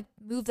and you can like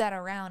move that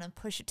around and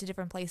push it to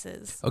different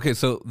places. Okay,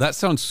 so that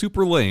sounds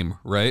super lame,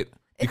 right?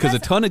 Because a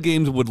does- ton of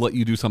games would let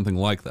you do something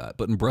like that.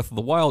 But in Breath of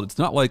the Wild, it's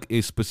not like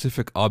a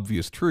specific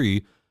obvious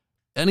tree.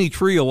 Any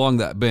tree along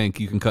that bank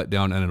you can cut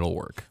down and it'll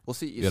work. Well,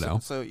 see, You know?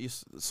 so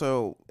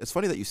it's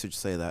funny that you should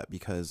say that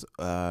because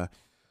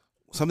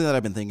something that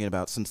I've been thinking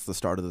about since the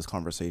start of this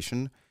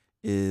conversation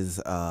is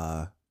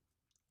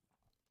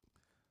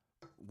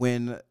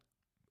when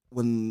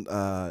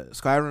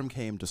Skyrim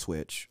came to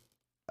Switch,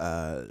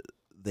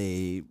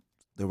 they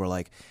were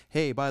like,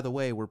 "Hey, by the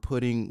way, we're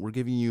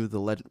giving you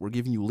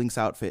Link's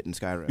outfit in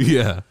Skyrim."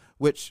 Yeah,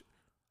 Which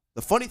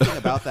the funny thing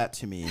about that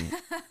to me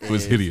it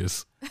was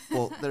hideous.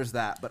 Well, there's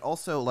that, but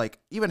also like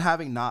even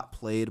having not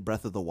played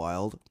Breath of the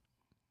Wild,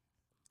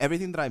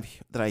 everything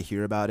that I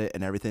hear about it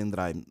and everything that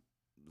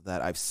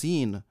I've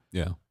seen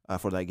Yeah.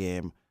 for that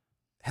game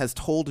has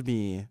told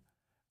me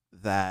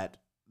that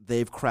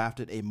they've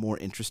crafted a more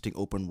interesting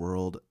open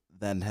world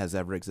than has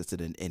ever existed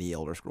in any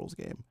Elder Scrolls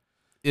game.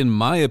 In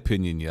my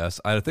opinion,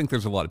 yes. I think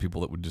there's a lot of people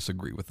that would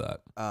disagree with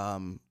that.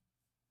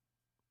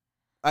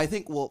 I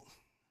think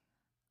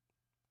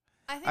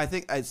I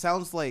think it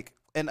sounds like,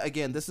 and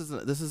again, this is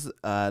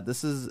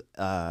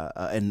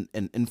an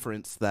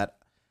inference that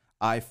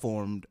I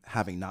formed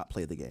having not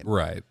played the game.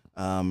 Right.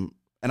 And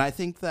I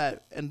think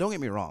that, and don't get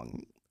me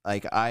wrong,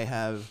 like I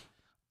have,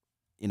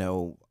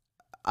 I'm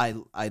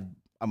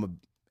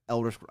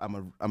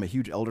a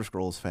huge Elder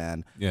Scrolls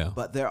fan, Yeah.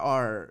 but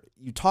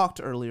you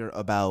talked earlier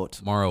about,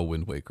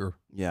 Morrowind Waker.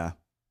 yeah,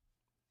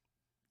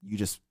 you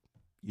just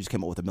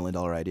came up with $1 million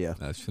idea.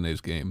 That's Shanae's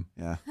game.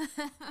 Yeah.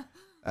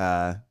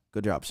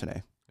 Good job,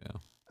 Shanae. Yeah.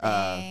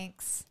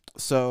 thanks.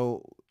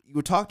 So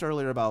you talked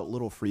earlier about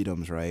little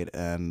freedoms, right?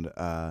 And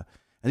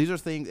these are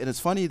things, and it's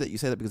funny that you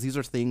say that because these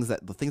are things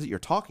that the things that you're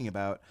talking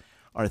about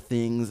are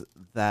things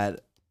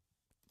that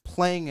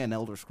playing an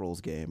Elder Scrolls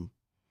game,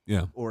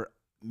 Yeah. or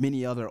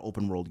many other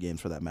open world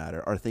games for that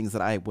matter, are things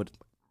that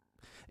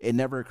it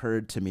never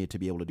occurred to me to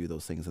be able to do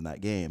those things in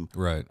that game.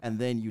 Right. And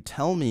then you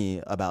tell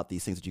me about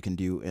these things that you can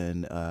do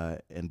in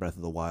Breath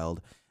of the Wild,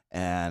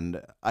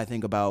 and I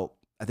think about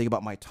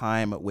my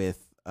time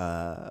with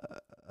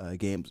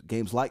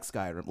games like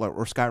Skyrim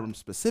or Skyrim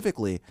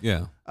specifically,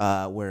 Yeah.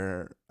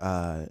 where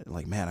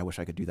like, man, I wish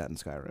I could do that in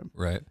Skyrim.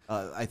 Right.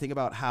 I think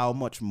about how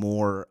much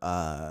more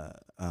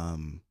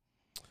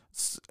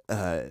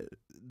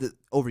the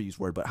overused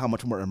word, but how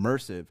much more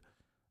immersive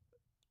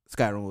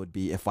Skyrim would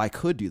be if I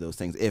could do those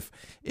things.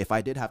 If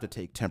I did have to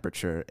take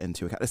temperature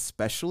into account,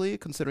 especially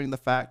considering the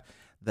fact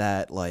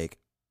that like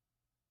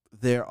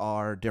there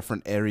are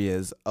different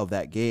areas of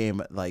that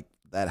game like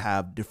that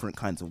have different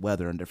kinds of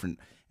weather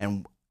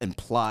and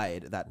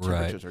implied that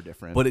temperatures are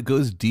different. But it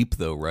goes deep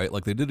though, right?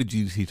 Like they did a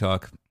GDC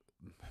talk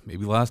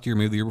maybe last year,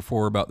 maybe the year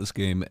before about this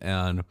game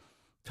and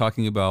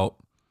talking about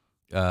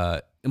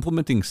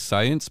implementing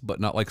science,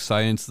 but not like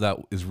science that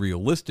is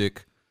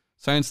realistic,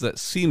 science that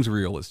seems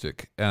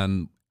realistic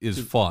and is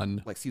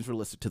fun. like seems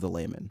realistic to the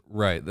layman.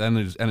 Right. And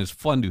is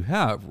fun to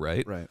have,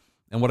 right? Right.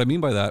 And what I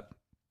mean by that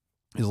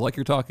is like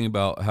you're talking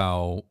about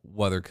how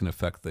weather can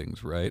affect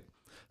things, right?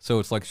 So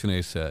it's like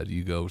Shanae said,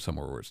 you go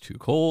somewhere where it's too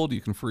cold,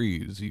 you can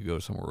freeze. You go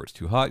somewhere where it's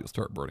too hot, you'll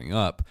start burning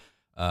up.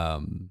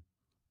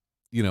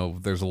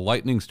 There's a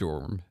lightning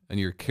storm and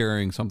you're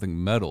carrying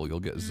something metal,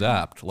 you'll get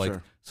zapped. Like,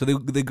 Sure. so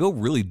they go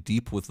really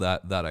deep with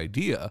that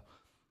idea.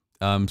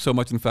 So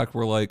much, in fact,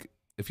 where like,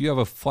 if you have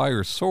a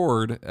fire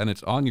sword and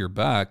it's on your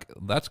back,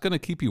 that's going to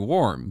keep you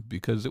warm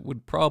because it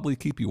would probably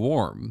keep you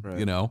warm,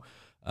 Right.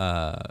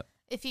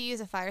 If you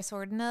use a fire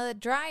sword in a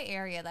dry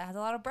area that has a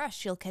lot of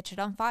brush, you'll catch it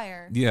on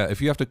fire. Yeah,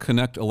 if you have to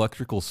connect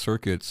electrical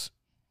circuits,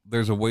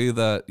 there's a way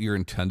that you're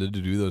intended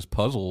to do those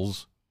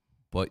puzzles,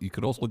 but you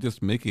could also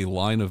just make a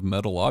line of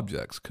metal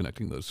objects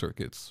connecting those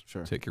circuits.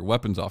 Sure. Take your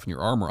weapons off and your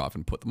armor off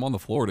and put them on the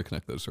floor to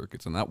connect those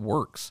circuits, and that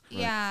works.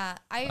 Yeah,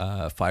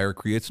 Fire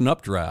creates an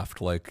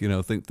updraft, like,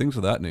 things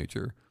of that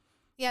nature.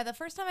 yeah. The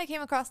first time I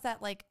came across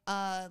that like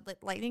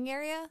lightning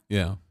area,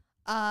 Yeah.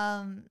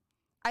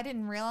 I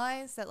didn't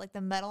realize that like the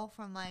metal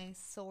from my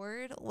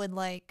sword would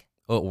like.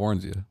 Oh, it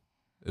warns you.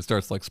 It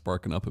starts like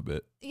sparking up a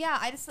bit. Yeah,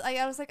 I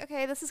was like,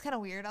 okay, this is kind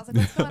of weird. I was like,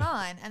 what's going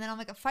on? And then I'm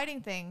like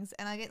fighting things,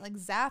 and I get like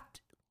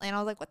zapped And I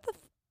was like, what the?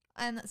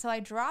 And so I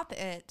drop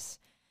it,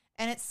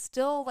 and it's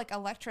still like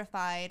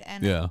electrified,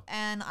 and Yeah.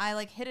 and I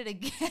like hit it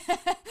again.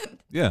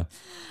 Yeah.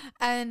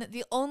 And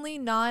the only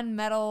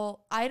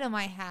non-metal item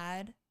I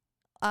had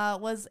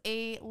was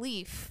a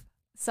leaf.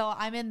 So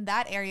I'm in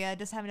that area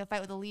just having to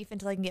fight with a leaf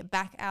until I can get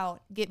back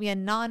out. Get me a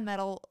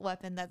non-metal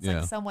weapon that's Yeah.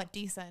 like somewhat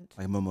decent.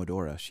 Like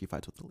Momodora, she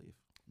fights with the leaf.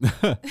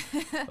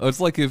 It's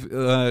like if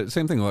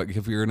same thing. Like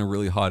if you're in a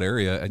really hot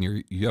area and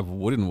you have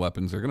wooden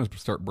weapons, they're gonna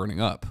start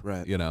burning up.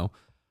 Right.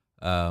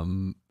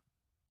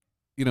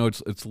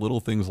 It's little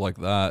things like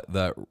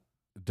that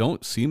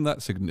don't seem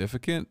that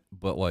significant,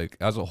 but like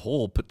as a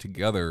whole put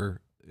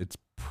together, it's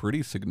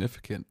pretty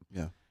significant.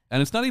 Yeah.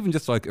 And it's not even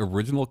just like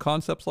original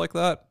concepts like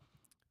that.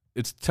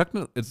 It's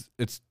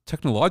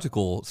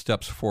technological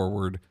steps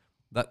forward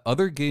that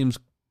other games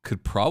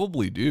could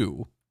probably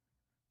do.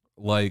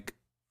 Like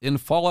in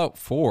Fallout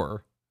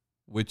 4,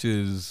 which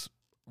is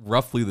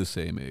roughly the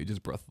same age as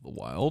Breath of the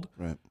Wild,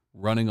 Right.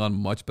 running on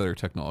much better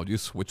technology,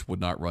 Switch would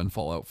not run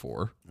Fallout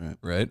 4,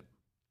 right?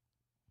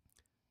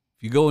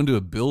 If you go into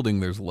a building,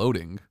 there's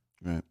loading.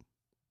 Right.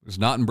 There's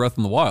not in Breath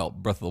of the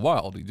Wild. Breath of the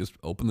Wild, you just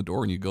open the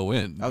door and you go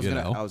in. I was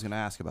gonna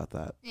ask about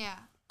that.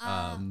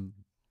 Yeah.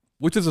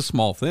 Which is a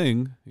small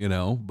thing,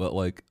 but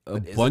like a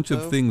But is bunch it,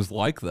 of though? things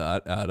like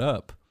that add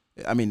up.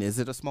 I mean, is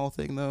it a small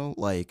thing though?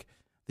 Like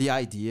the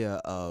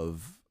idea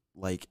of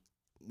like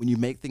when you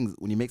make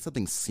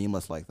something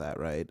seamless like that,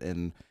 right?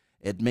 And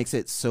it makes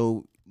it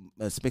so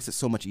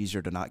much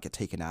easier to not get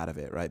taken out of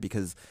it, right?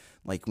 Because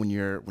like when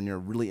you're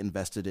really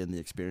invested in the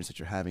experience that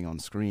you're having on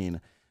screen,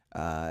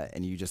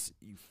 and you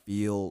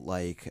feel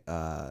like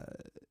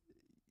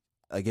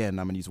again,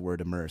 I'm gonna use the word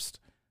immersed.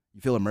 You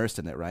feel immersed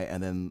in it, right?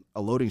 And then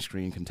a loading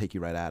screen can take you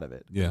right out of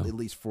it. Yeah. At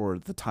least for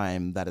the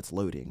time that it's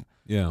loading.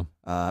 Yeah.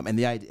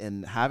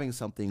 And having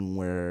something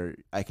where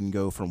I can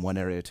go from one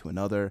area to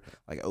another,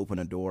 like open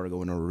a door,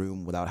 go into a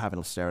room without having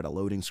to stare at a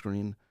loading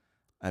screen.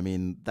 I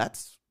mean,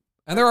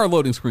 And there are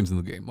loading screens in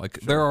the game. Like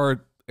Sure. there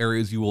are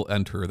areas you will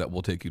enter that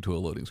will take you to a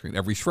loading screen.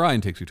 Every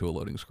shrine takes you to a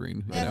loading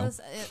screen. You know? I was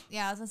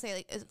gonna say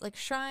like is it like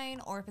shrine,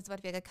 or if it's about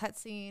to be like a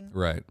cutscene.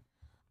 Right.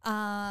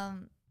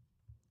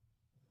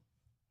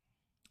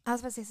 I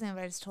was about to say something,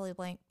 but I just totally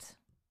blanked.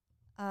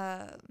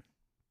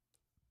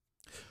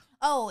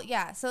 Oh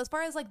yeah. So as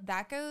far as like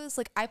that goes,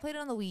 like I played it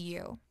on the Wii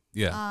U.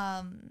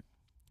 Yeah.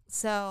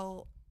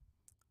 So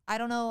I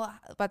don't know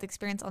about the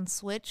experience on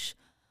Switch.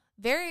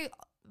 Very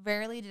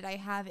rarely did I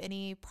have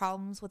any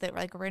problems with it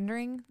like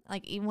rendering.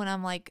 Like even when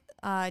I'm like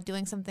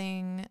doing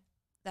something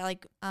that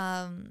like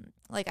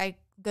I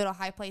go to a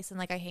high place and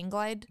like I hang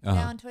glide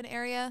down to an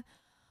area.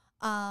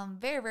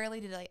 Very rarely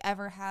did I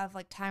ever have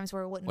like times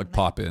where it wouldn't like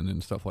pop in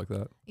and stuff like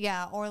that.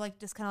 Yeah, or like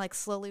just kind of like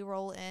slowly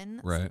roll in.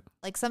 Right.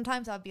 Like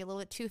sometimes I'd be a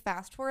little bit too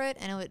fast for it,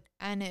 and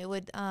it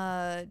would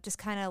just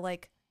kind of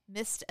like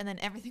mist, and then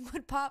everything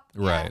would pop.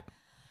 Right.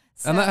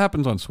 So, And that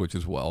happens on Switch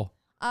as well.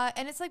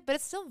 and it's like, but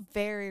it's still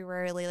very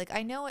rarely. Like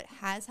I know it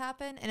has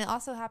happened, and it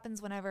also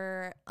happens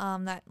whenever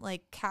that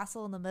like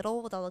castle in the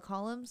middle with all the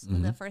columns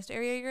in the first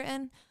area you're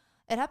in.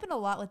 It happened a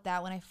lot with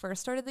that when I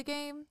first started the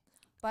game.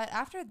 But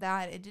after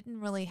that, it didn't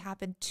really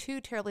happen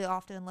too terribly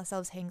often unless I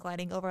was hang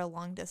gliding over a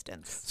long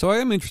distance. So I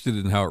am interested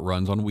in how it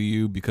runs on Wii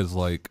U because,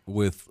 like,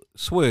 with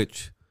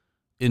Switch,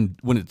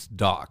 when it's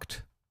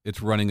docked,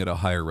 it's running at a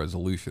higher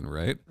resolution,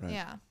 right?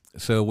 Yeah.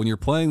 So when you're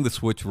playing the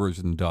Switch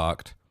version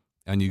docked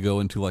and you go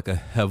into like a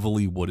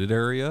heavily wooded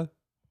area,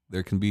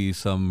 there can be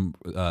some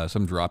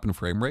drop in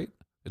frame rate.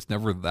 It's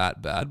never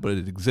that bad, but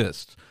it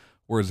exists.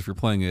 Whereas if you're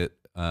playing it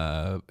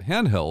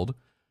handheld,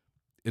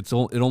 it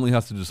only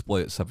has to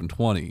display at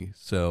 720,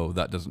 so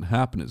that doesn't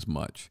happen as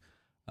much.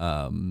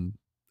 On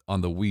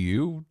the Wii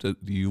U, do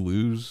you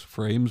lose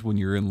frames when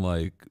you're in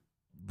like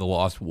the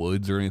Lost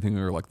Woods or anything,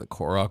 or like the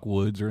Korok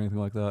Woods or anything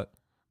like that?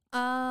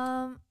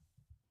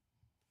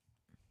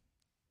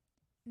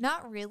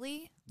 Not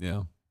really,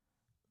 Yeah.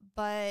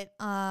 but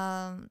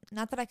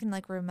not that I can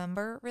like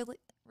remember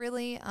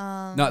really.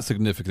 Not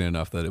significant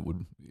enough that it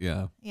would.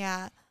 Yeah.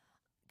 Yeah.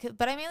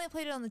 But I mainly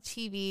played it on the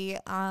TV.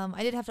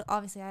 I did have to,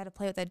 obviously I had to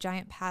play with that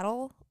giant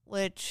paddle,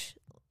 which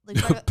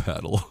like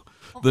Paddle.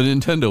 The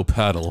Nintendo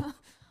paddle. well,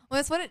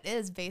 that's what it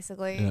is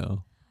basically. Yeah.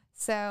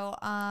 So,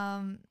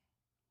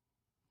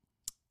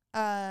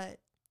 I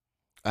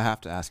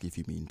have to ask if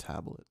you mean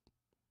tablet.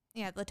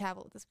 yeah, the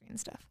tablet with the screen and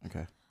stuff.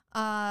 Okay.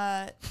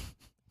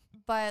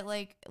 But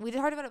like we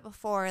talked about it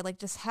before, like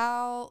just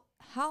how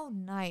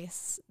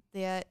nice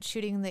the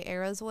shooting the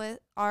arrows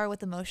are with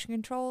the motion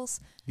controls.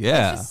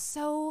 Yeah. It's just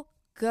so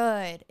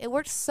good. It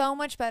works so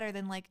much better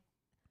than like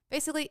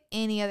basically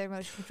any other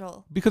motion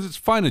control. Because it's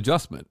fine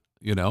adjustment,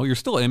 you're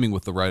still aiming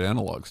with the right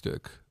analog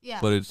stick. Yeah.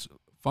 But it's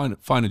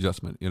fine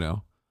adjustment,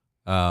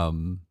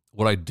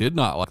 What I did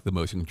not like the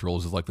motion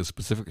controls is like the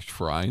specific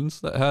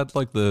shrines that had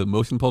like the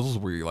motion puzzles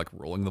where you're like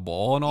rolling the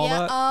ball and all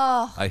that.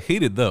 Oh, I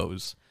hated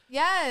those.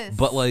 yes.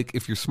 But like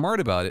if you're smart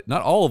about it,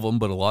 not all of them,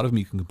 but a lot of them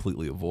you can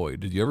completely avoid.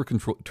 Did you ever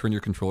turn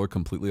your controller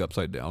completely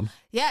upside down?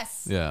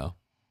 yes. Yeah.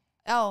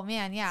 Oh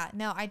man, yeah.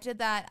 No, I did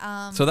that.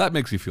 So that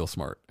makes you feel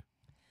smart.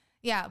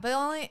 Yeah, but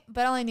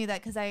I only knew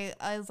that because I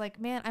was like,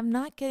 man, I'm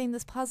not getting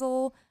this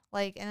puzzle.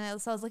 Like,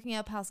 so I was looking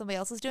up how somebody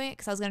else was doing it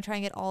because I was gonna try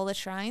and get all the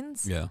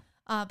shrines. Yeah.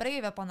 But I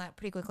gave up on that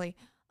pretty quickly.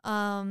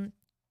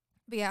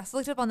 But yeah, so I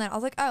looked up on that. I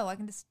was like, oh, I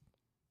can just.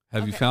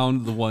 Have you Okay.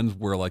 found the ones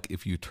where like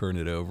if you turn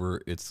it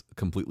over, it's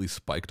completely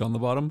spiked on the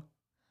bottom?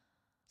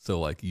 So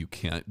like you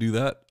can't do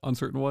that on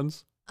certain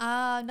ones?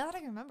 Not that I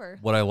can remember.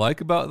 What I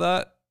like about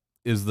that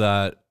is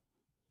that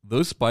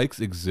those spikes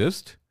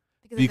exist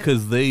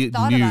because they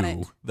thought about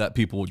knew it. that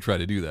people would try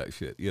to do that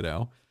shit, you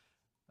know?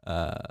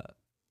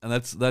 And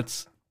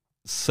that's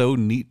so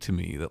neat to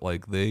me that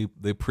like they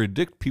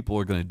predict people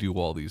are going to do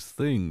all these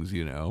things,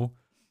 you know?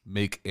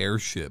 Make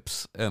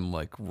airships and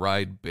like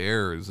ride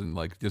bears and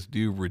like just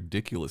do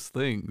ridiculous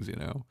things, you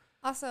know?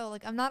 Also,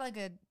 like, I'm not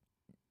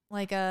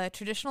like a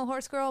traditional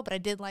horse girl, but I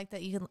did like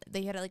that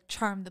that you had to like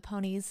charm the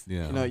ponies.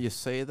 Yeah. You know, you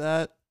say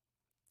that.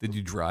 Did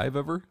you drive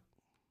ever?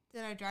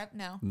 Did I drive?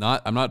 No.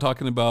 I'm not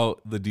talking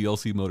about the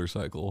DLC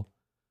motorcycle,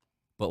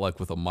 but like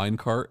with a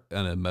minecart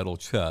and a metal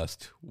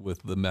chest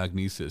with the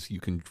magnesis, you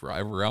can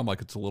drive around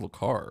like it's a little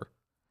car.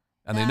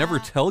 And they never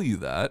That- tell you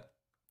that.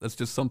 That's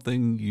just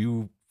something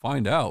you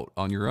find out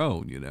on your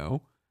own, you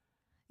know?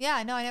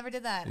 Yeah, no, I never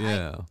did that.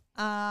 Yeah.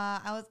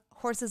 I was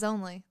horses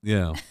only.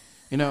 Yeah.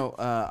 You know,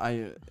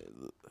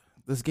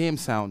 this game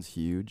sounds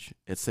huge.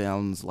 It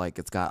sounds like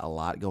it's got a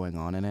lot going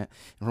on in it.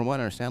 And from what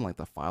I understand, like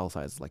the file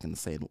size is like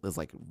insane. Is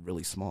like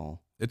really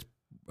small.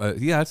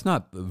 Yeah, it's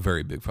not a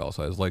very big file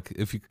size. Like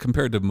if you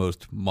compared to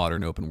most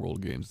modern open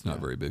world games, it's not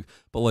very big.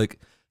 But like,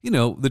 you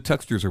know, the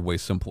textures are way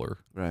simpler,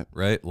 Right.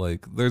 right?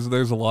 Like there's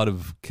a lot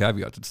of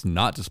caveats. It's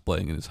not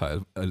displaying in as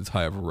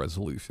high of a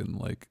resolution.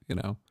 Like, you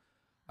know,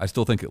 I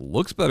still think it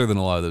looks better than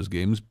a lot of those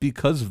games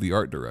because of the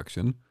art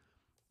direction.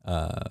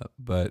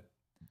 But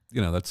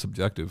you know, that's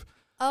subjective.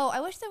 Oh, I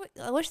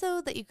wish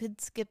though that you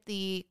could skip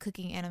the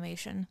cooking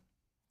animation.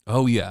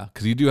 Oh yeah,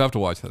 because you do have to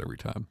watch that every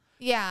time,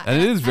 Yeah,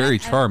 and it is very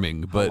and-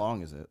 charming. How But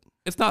long is it?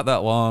 it's not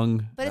that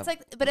long. But it's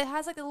like, but it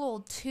has like a little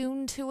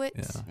tune to it.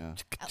 Yeah.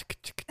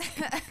 Yeah.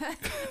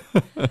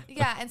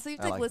 Yeah, and so you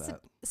have to I like like listen.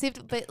 that. So you have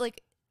to, but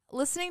like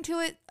listening to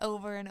it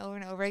over and over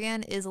and over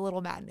again is a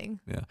little maddening.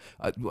 Yeah.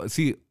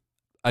 See,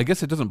 I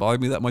guess it doesn't bother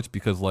me that much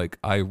because like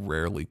I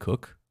rarely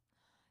cook.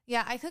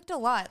 Yeah, I cooked a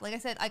lot. Like I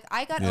said,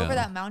 I got Yeah. over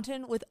that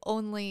mountain with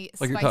only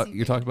Like spicy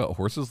you're food. talking about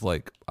horses.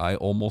 Like I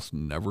almost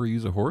never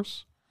use a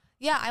horse.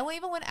 Yeah, I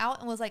even went out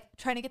and was like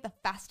trying to get the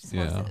fastest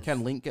Yeah. horses.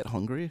 Can Link get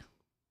hungry?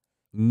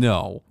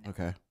 No,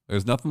 Okay.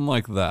 there's nothing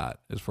like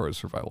that as far as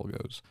survival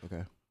goes.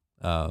 Okay.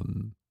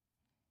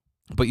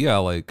 But yeah,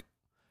 like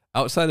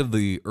outside of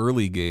the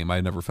early game,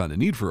 I never found a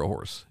need for a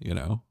horse. You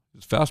know,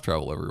 it's fast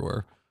travel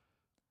everywhere.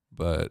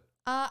 But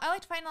I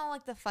like to find all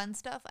like the fun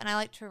stuff, and I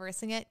like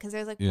traversing it because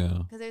there's like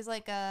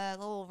yeah,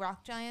 little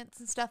rock giants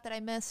and stuff that I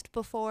missed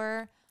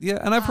before. yeah,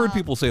 and I've heard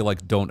people say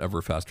like, don't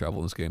ever fast travel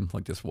in this game.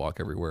 Like just walk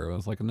everywhere. I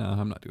was like, no,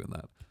 I'm not doing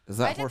that. Is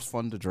that I horse just-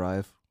 fun to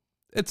drive?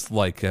 It's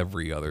like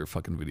every other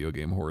fucking video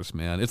game horse,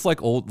 man. It's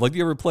like old. Like, do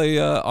you ever play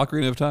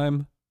Ocarina of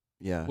Time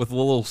Yeah. with the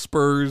little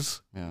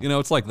spurs? Yeah. You know,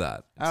 it's like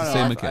that. It's I don't the know.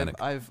 same I've- mechanic.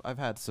 I've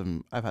had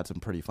some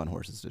pretty fun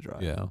horses to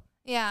drive. Yeah.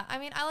 Yeah, I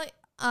mean, I like.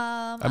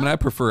 I mean, I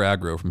prefer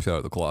aggro from Shadow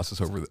of the Colossus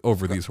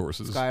over these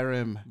horses.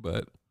 Skyrim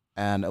But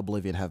and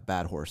Oblivion have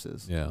bad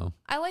horses. yeah,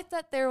 I like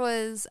that there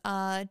was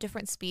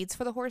different speeds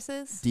for the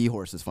horses. D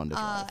horse is fun to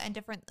drive. And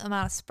different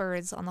amount of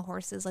spurs on the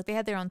horses. Like they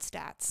had their own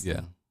stats.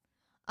 yeah,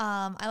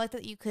 I like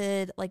that you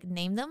could like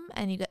name them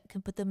and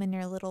can put them in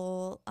your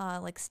little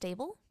like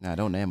stable. Nah,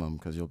 don't name them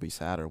because you'll be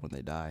sadder when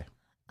they die.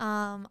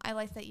 I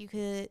like that you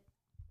could.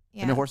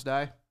 Can your horse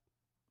die?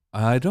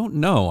 I don't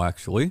know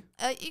actually.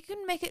 You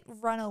can make it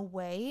run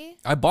away.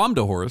 I bombed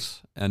a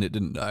horse and it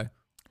didn't die.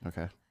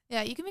 Okay.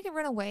 Yeah, you can make it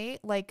run away.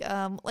 Like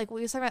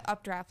we were talking about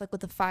updraft, like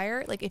with the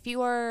fire. Like if you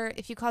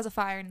cause a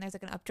fire and there's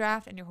like an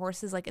updraft and your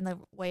horse is like in the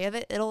way of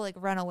it, it'll like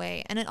run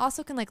away. And it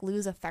also can like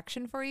lose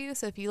affection for you.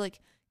 So if you like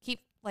keep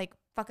like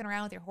fucking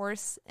around with your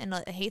horse and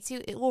it hates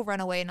you, it will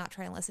run away and not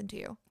try and listen to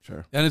you.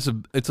 Sure. And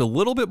it's a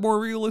little bit more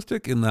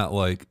realistic in that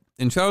like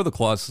in Shadow of the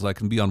Colossus, I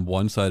can be on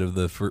one side of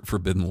the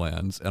Forbidden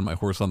Lands and my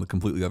horse on the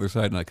completely other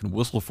side, and I can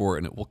whistle for it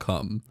and it will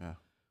come. Yeah.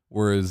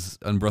 Whereas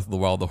in Breath of the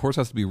Wild, the horse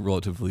has to be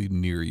relatively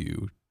near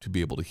you to be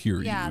able to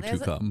hear Yeah, you to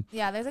there's come.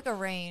 there's like a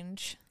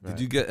range. Right.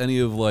 Did you get any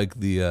of like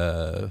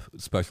the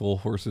special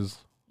horses,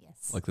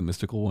 Yes. like the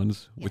mystical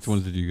ones? Which Yes.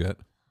 ones did you get?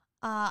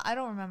 I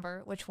don't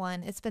remember which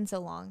one. It's been so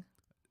long.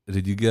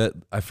 Did you get?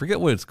 I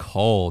forget what it's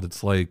called.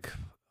 It's like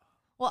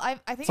Well, I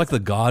think it's like the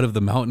god of the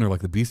mountain or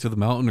like the beast of the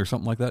mountain or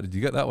something like that. Did you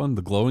get that one?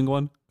 The glowing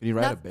one? Can you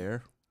ride No. a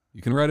bear?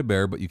 You can ride a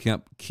bear, but you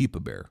can't keep a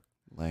bear.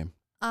 Lame.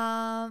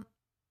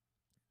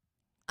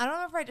 I don't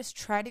know if I just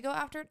tried to go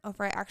after it or if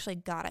I actually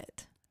got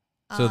it.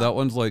 So that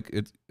one's like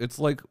it's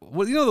like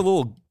what the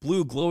little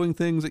blue glowing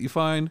things that you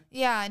find?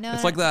 Yeah, no.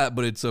 It's like that,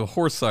 but it's a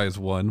horse-sized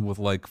one with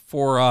like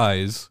 4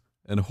 eyes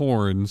and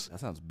horns, That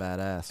sounds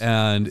badass.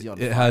 and Is he on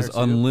it fire has too?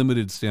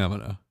 unlimited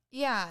stamina,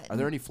 Yeah. Are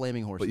there any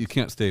flaming horses? but you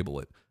can't stable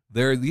it.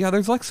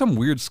 There's like some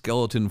weird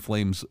skeleton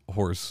flames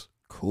horse,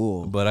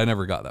 Cool. but I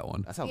never got that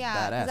one. That sounds Yeah,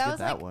 'cause badass. that Get was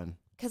that like- one.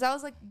 because I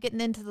was like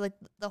getting into like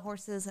the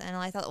horses, and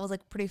I thought it was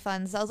like pretty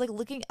fun. So I was like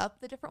looking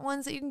up the different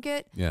ones that you can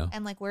get Yeah.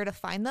 and like where to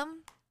find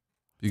them.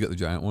 You got the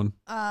giant one?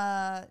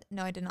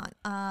 No, I did not.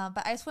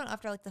 But I just went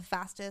after like the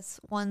fastest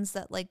ones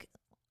that like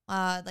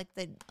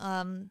they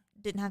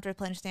didn't have to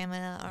replenish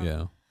stamina.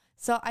 Yeah.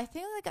 So I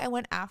think like I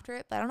went after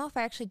it, but I don't know if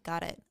I actually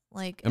got it.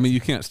 Like, I mean,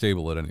 you can't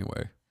stable it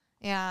anyway.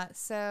 yeah.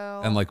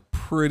 So And like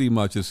pretty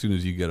much as soon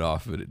as you get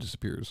off of it, it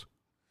disappears.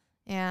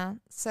 yeah.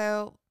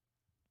 So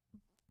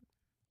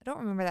I don't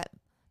remember that.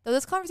 Though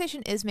this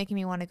conversation is making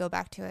me want to go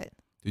back to it.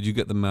 Did you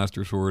get the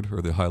Master Sword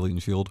or the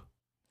Hylian Shield?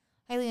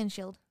 Hylian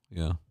Shield.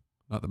 Yeah.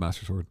 Not the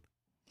Master Sword.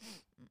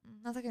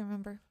 Not that I can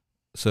remember.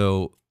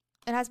 So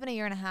It has been a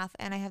year and a half,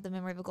 and I have the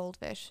memory of a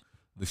goldfish.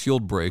 the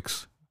shield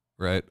breaks,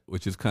 right?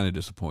 Which is kind of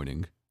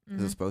disappointing.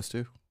 Is it supposed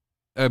to?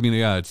 I mean,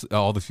 yeah, it's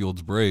all the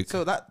shields break.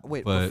 So that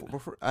wait, But-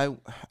 before Yeah,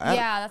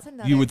 that's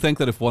another. You would think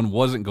that if one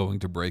wasn't going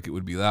to break, it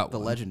would be that the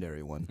one.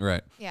 legendary one.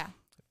 Right. Yeah.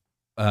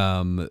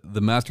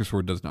 The Master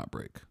Sword does not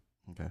break.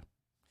 Okay.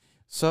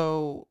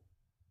 So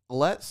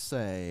let's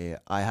say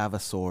I have a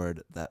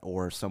sword that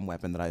or some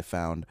weapon that I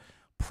found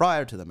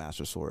prior to the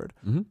Master Sword,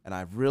 Mm-hmm. and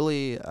I'm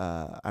really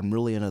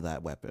into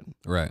that weapon.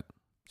 Right.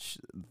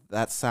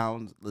 It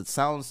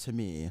sounds to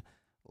me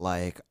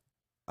like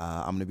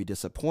I'm gonna be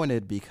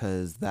disappointed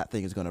because that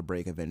thing is gonna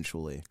break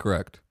eventually.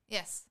 Correct.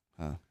 Yes.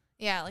 Huh.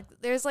 Yeah, like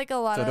there's like a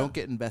lot So of don't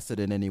get invested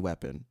in any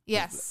weapon. 'Cause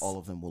Yes. all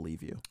of them will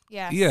leave you.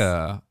 yes.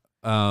 Yeah.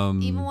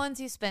 Even ones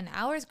you spend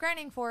hours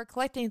grinding for,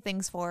 collecting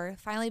things for,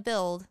 finally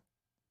build.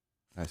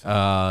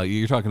 I see.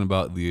 You're talking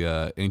about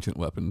the ancient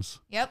weapons.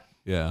 Yep.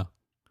 Yeah.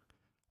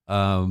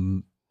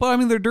 But I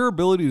mean, their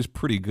durability is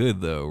pretty good,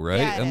 though, right?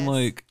 Yeah, it and is.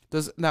 like,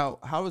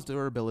 How is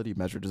durability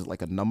measured? Is it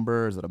like a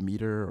number? Is it a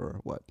meter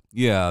or what?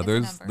 yeah, It's a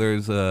there's number.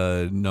 there's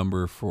a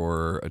number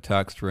for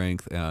attack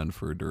strength and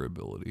for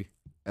durability.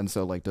 And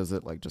so like, does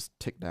it like just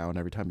tick down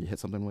every time you hit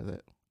something with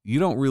it? You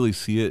don't really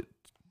see it.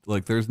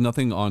 Like, there's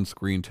nothing on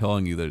screen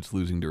telling you that it's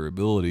losing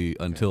durability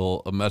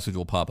until a message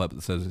will pop up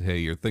that says, "Hey,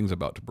 your thing's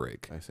about to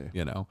break." I see.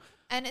 You know.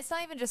 And it's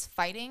not even just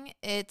fighting;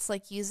 it's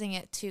like using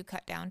it to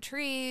cut down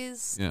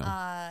trees.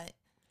 Yeah.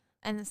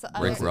 And so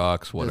Break other-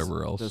 rocks,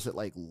 whatever else. Does it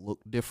like look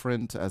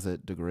different as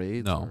it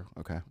degrades? No. or-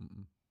 Okay.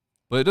 Mm-mm.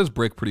 But it does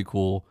break pretty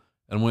cool.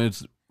 And when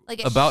it's like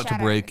it about to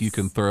break, you shatters.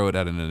 can throw it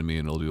at an enemy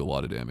and it'll do a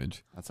lot of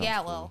damage. That sounds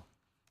Yeah, cool.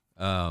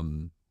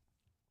 well,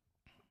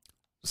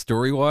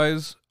 Story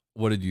wise,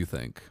 what did you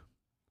think?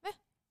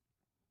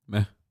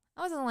 Meh.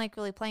 I wasn't like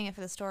really playing it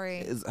for the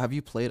story. Have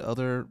you played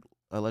other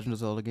Legend of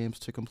Zelda games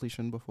to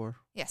completion before?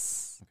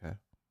 Yes. Okay.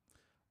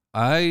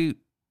 I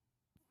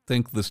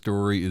think the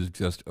story is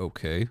just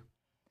okay.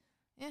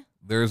 Yeah.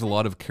 There's a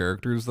lot of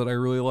characters that I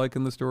really like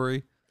in the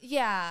story.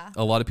 Yeah.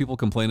 A lot of people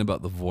complain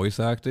about the voice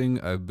acting.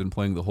 I've been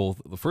playing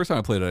the first time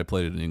I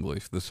played it in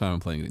English. This time I'm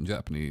playing it in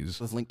Japanese.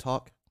 Does Link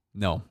talk?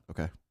 No.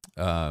 Okay.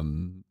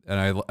 And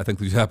I think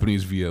the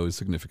Japanese VO is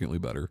significantly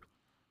better.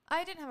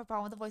 I didn't have a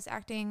problem with the voice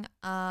acting.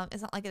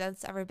 It's not like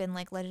that's ever been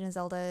like Legend of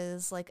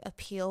Zelda's like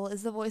appeal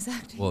is the voice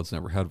acting. Well, it's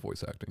never had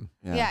voice acting.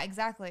 Yeah,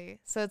 exactly.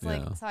 So it's Yeah.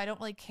 like, so I don't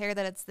really care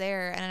that it's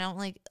there, and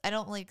I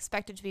don't really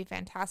expect it to be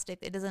fantastic.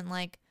 It doesn't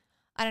like,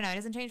 I don't know, it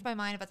doesn't change my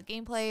mind about the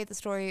gameplay, the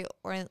story,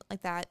 or anything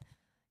like that,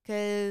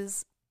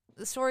 because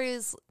the story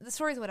is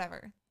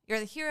whatever. You're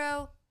the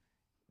hero.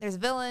 There's a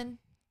villain.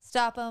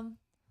 Stop him.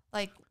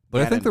 Like,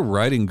 But I think Ganon. the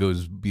writing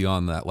goes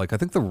beyond that. Like, I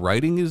think the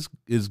writing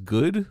is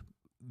good.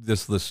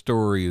 Just the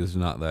story is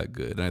not that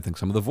good. And I think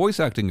some of the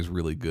voice acting is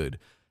really good,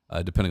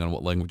 depending on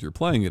what language you're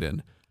playing it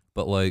in.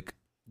 But like,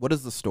 What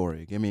is the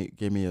story? Give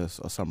me a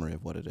summary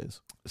of what it is.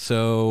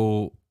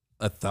 so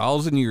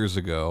 1,000 years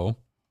ago,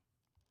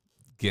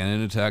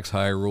 Ganon attacks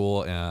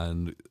Hyrule,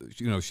 and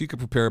she could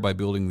prepare by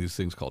building these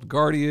things called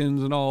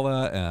guardians and all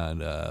that,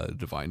 and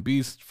divine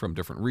beasts from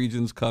different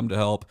regions come to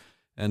help,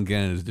 and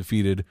Ganon is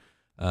defeated.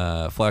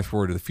 Flash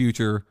forward to the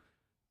future,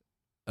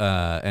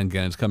 and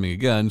Ganon's coming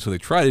again, so they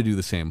try to do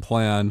the same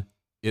plan.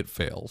 It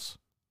fails.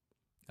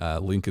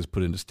 Link is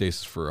put into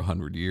stasis for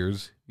 100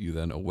 years. You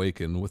then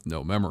awaken with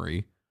no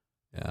memory,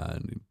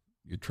 and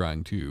you're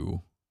trying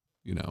to,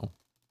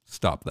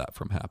 stop that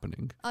from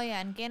happening. oh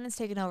yeah, and Ganon's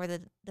taken over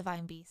the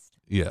Divine Beast.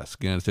 Yes,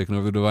 Ganon's taken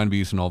over the Divine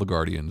Beast and all the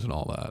Guardians and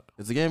all that.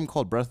 Is the game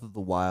called Breath of the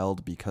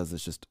Wild because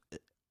it's just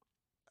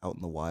out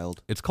in the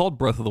wild? It's called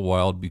Breath of the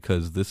Wild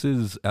because this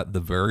is at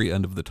the very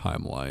end of the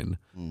timeline,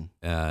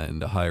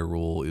 and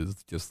Hyrule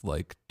is just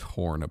like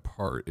torn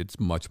apart. It's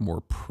much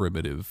more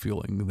primitive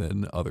feeling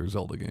than other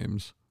Zelda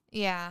games,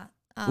 Yeah.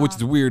 which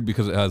is weird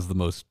because it has the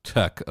most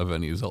tech of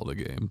any Zelda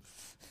game.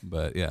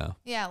 But yeah,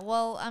 Yeah,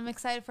 well, I'm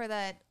excited for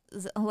that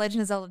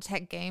Legend of Zelda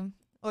tech game,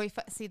 or we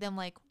see them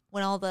like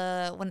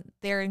when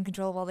they're in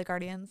control of all the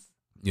Guardians.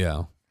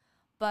 yeah,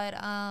 But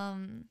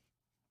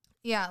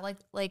yeah,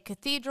 like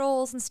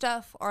cathedrals and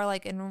stuff are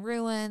like in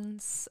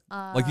ruins.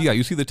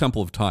 you see the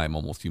Temple of Time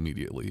almost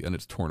immediately, and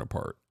it's torn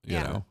apart. You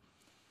Yeah. know,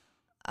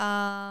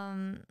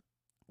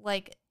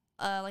 like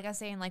I was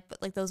saying,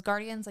 like those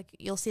Guardians, like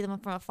you'll see them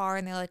from afar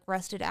and they're like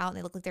rusted out and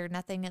they look like they're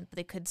nothing, but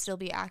they could still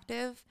be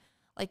active.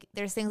 Like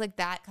there's things like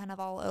that kind of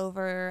all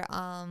over.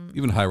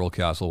 Even Hyrule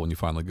Castle, when you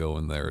finally go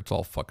in there, it's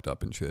all fucked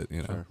up and shit.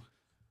 You know. Sure.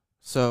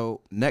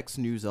 So next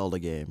new Zelda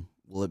game,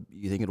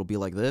 you think it'll be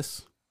like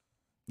this?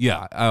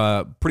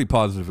 Yeah, pretty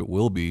positive it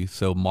will be.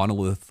 So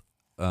Monolith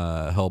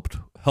helped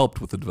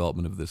with the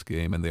development of this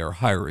game, and they are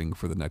hiring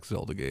for the next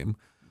Zelda game.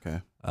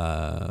 Okay.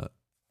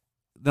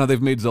 Now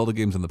they've made Zelda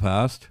games in the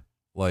past,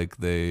 like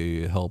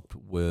they helped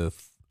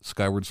with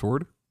Skyward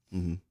Sword.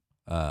 Mm-hmm.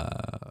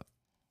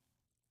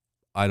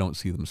 I don't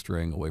see them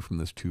straying away from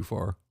this too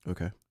far.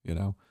 Okay. You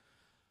know.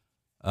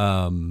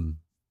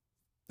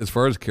 As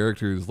far as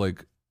characters,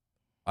 like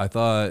I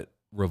thought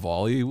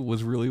Rivali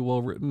was really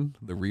well written.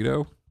 The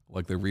Rito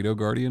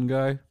Guardian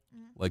guy.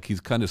 Like he's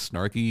kind of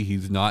snarky.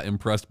 He's not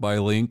impressed by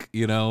Link,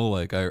 you know.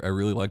 Like I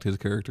really liked his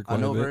character quite a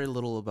bit. I know very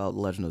little about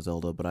Legend of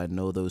Zelda, but I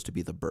know those to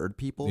be the bird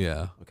people.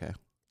 Yeah. Okay.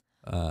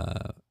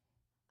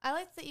 I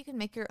like that you can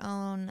make your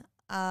own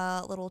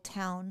little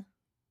town.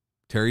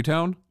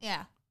 Terrytown?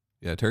 Yeah.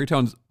 Yeah,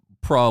 Terrytown's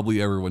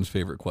probably everyone's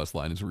favorite quest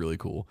line. It's really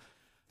cool.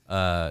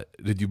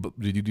 Did you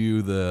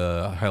do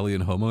the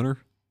Hylian homeowner?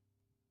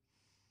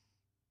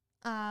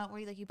 Where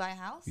you buy a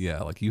house?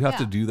 Yeah, like you have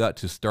to Yeah. do that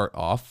to start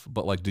off,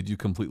 but like did you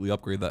completely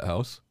upgrade that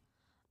house?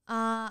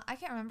 I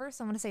can't remember,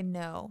 so I'm gonna say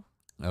no.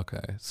 Okay.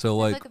 So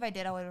I feel like if I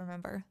did, I would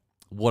remember.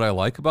 what I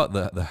like about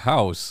the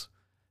house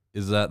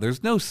is that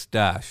there's no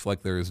stash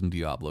like there is in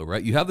Diablo,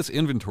 right? You have this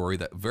inventory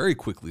that very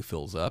quickly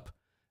fills up.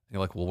 And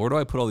you're like, well, where do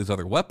I put all these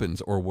other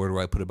weapons? Or where do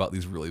I put about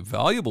these really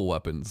valuable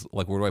weapons?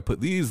 Like, where do I put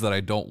these that I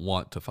don't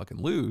want to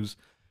fucking lose?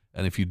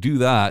 And if you do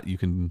that, you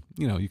can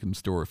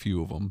store a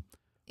few of them,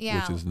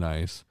 Yeah. which is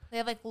nice. They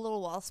have like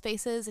little wall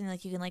spaces, and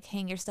like you can like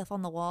hang your stuff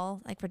on the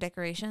wall, like for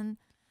decoration.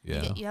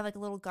 Yeah. You have like a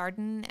little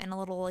garden and a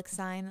little like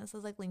sign that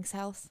says like Link's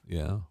house.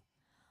 Yeah.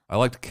 I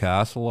liked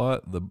Cass a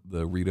lot,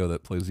 the Rito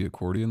that plays the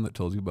accordion that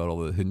tells you about all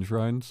the hidden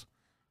shrines.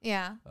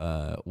 Yeah.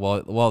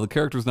 While the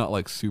character's not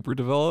like super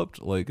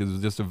developed, like is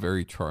just a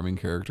very charming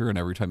character, and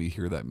every time you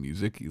hear that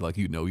music,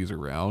 you know he's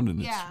around,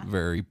 and Yeah. it's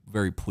very,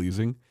 very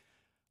pleasing.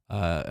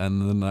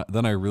 And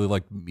then I really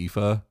liked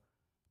Mifa.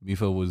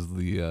 Mifa was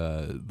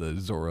the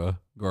Zora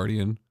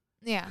guardian,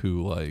 Yeah.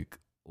 who like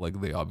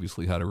they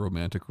obviously had a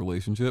romantic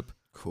relationship,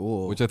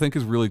 Cool. which I think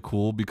is really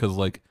cool because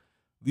like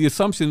the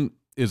assumption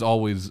is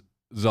always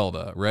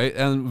Zelda, right?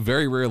 And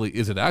very rarely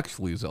is it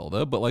actually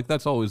Zelda, but like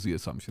that's always the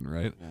assumption,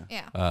 right?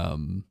 Yeah. Yeah.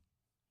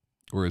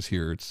 Whereas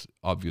here it's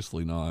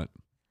obviously not.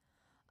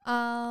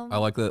 I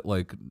like that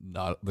like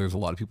there's a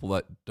lot of people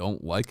that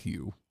don't like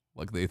you.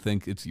 Like they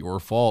think it's your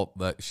fault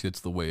that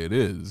shit's the way it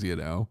is, you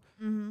know?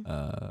 Mm-hmm.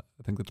 I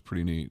think that's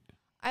pretty neat.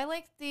 I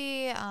like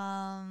the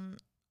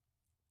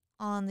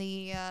on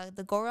the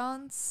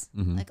Gorons,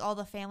 Mhm. like all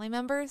the family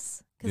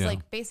members, because Yeah.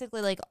 like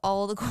basically like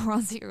all the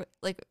Gorons that you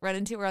like run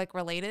into are like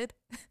related.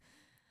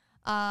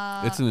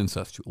 It's an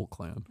incestual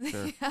clan.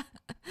 Sure. Yeah.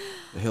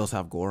 The hills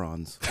have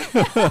Gorons.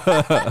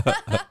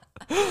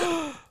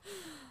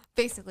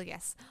 Basically,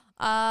 yes.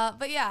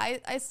 But yeah,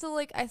 I still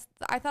like I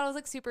thought it was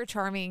like super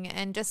charming,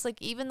 and just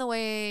like even the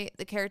way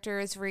the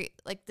characters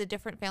like the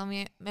different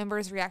family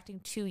members reacting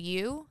to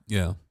you,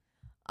 Yeah.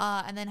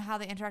 and then how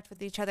they interact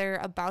with each other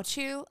about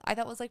you, I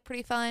thought was like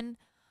pretty fun.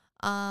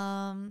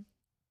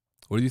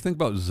 What do you think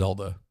about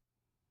Zelda?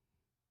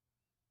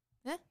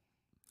 Yeah.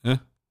 Yeah.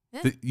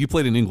 Yeah. You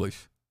played in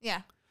English.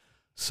 Yeah.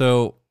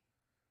 So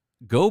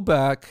go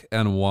back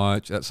and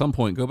watch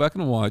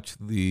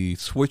the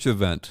Switch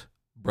event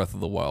Breath of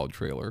the Wild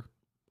trailer.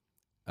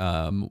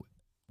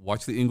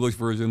 Watch the English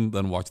version,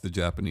 then watch the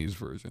Japanese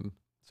version.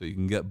 So you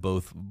can get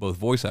both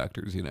voice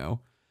actors, you know.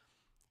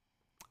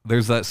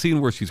 There's that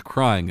scene where she's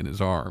crying in his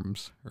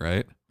arms,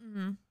 right?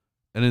 Mm-hmm.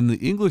 And in the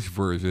English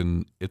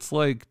version, it's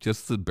like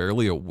just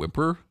barely a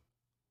whimper.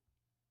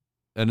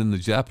 And in the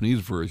Japanese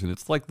version,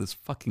 it's like this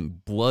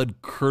fucking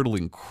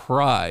blood-curdling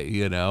cry,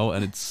 you know?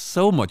 And it's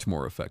so much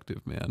more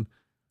effective, man.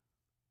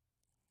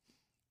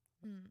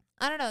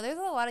 I don't know. There's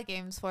a lot of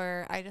games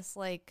where I just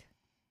like,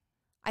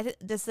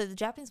 the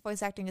Japanese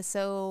voice acting is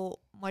so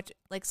much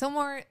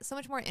more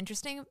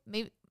interesting.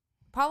 Maybe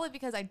probably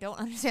because I don't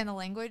understand the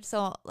language,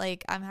 so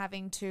like I'm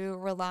having to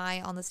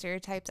rely on the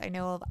stereotypes I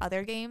know of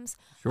other games.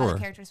 How Sure. the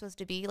character's supposed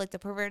to be. Like the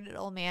perverted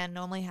old man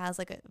normally has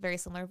like a very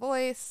similar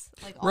voice.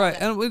 Like all Right.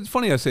 that. And it's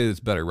funny I say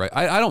it's better, right?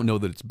 I don't know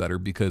that it's better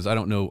because I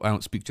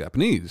don't speak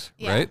Japanese,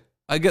 Yeah. right?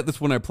 I get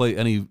this when I play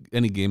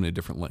any game in a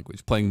different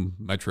language, playing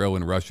Metro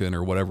in Russian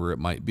or whatever it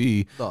might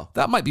be. Oh.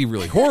 That might be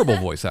really horrible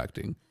voice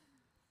acting.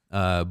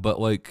 But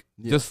like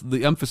Yeah. just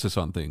the emphasis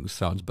on things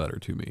sounds better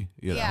to me,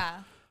 you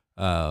know?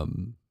 Yeah.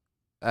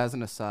 As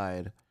an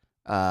aside,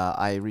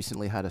 I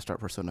recently had to start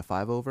Persona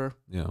 5 over.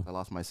 Yeah. I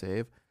lost my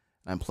save.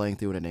 I'm playing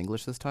through it in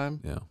English this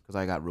time Yeah. because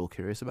I got real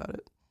curious about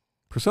it.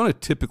 Persona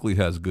typically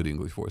has good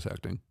English voice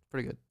acting.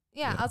 Pretty good.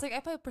 Yeah. Yeah. I was like,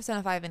 I played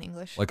Persona 5 in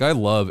English. Like I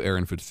love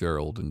Erin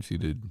Fitzgerald and she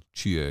did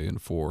Chie in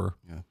 4.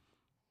 Yeah.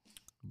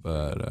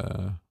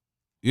 But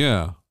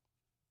yeah.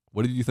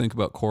 What did you think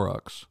about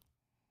Koroks?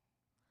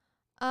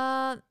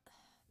 Getting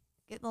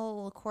the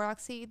little Korok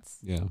seeds.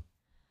 Yeah.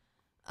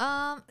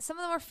 Some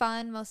of them were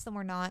fun. Most of them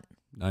were not.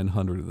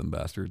 900 of them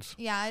bastards.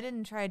 Yeah, I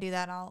didn't try to do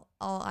that all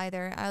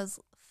either. I was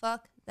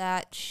fuck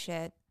that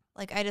shit.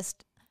 Like I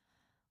just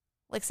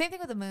like same thing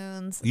with the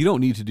moons. You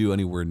don't need to do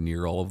anywhere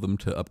near all of them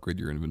to upgrade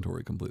your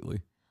inventory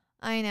completely.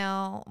 I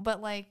know,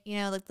 but like, you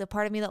know, like the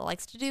part of me that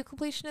likes to do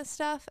completionist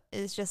stuff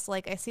is just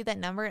like I see that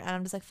number and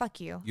I'm just like, fuck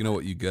you. You know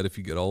what you get if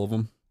you get all of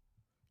them?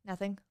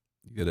 Nothing.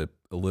 You get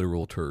a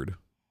literal turd.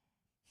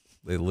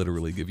 They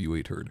literally give you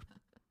a turd.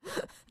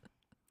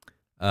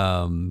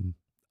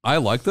 I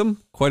like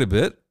them quite a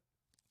bit.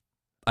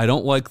 I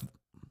don't like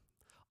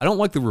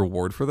the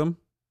reward for them.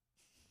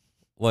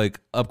 Like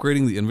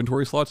upgrading the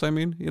inventory slots, I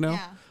mean, you know?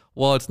 Yeah.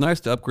 Well, it's nice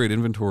to upgrade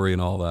inventory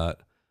and all that.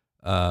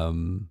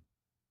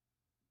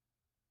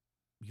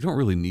 You don't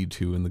really need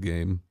to in the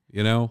game,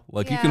 you know?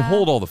 Like you can Yeah.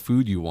 hold all the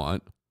food you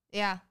want.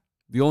 Yeah.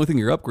 The only thing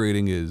you're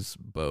upgrading is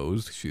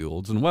bows,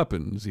 shields, and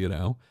weapons, you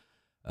know?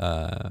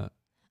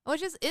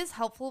 Which is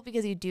helpful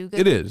because you do go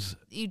It is.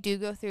 you do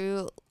go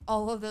through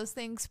all of those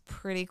things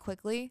pretty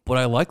quickly. But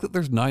I like that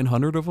there's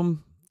 900 of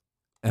them,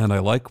 and I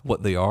like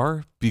what they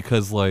are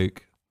because,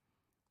 like...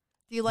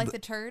 Do you like the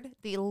turd?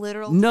 The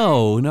literal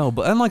No,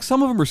 but and like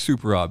some of them are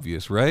super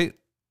obvious, right?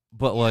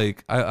 But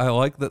like I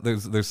like that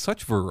there's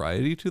such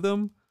variety to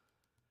them,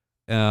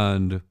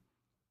 and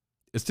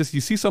it's just you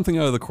see something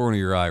out of the corner of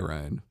your eye,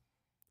 Ryan,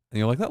 and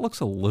you're like, that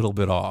looks a little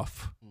bit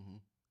off. Mm-hmm.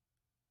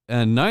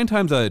 And 9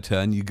 times out of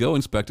 10, you go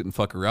inspect it and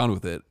fuck around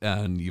with it,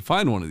 and you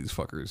find one of these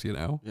fuckers, you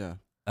know? Yeah.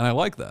 And I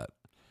like that.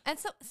 And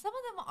so some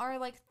of them are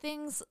like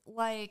things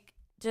like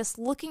just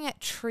looking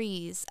at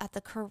trees at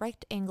the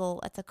correct angle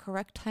at the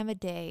correct time of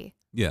day.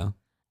 Yeah.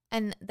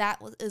 And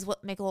that is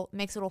what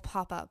makes it all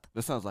pop up.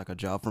 This sounds like a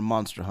job from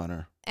Monster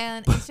Hunter.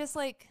 And it's just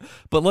like,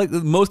 But like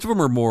most of them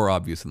are more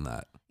obvious than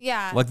that.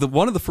 yeah. Like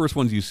one of the first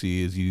ones you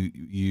see is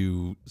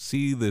you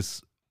see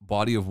this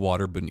body of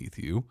water beneath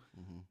you,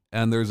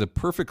 and there's a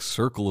perfect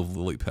circle of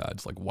lily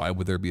pads. Like, why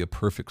would there be a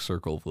perfect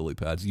circle of lily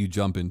pads? You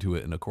jump into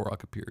it and a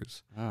Korok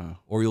appears. Oh.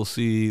 Or you'll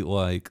see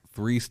like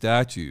 3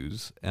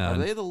 statues. Are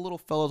And they the little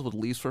fellows with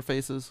leaves for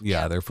faces?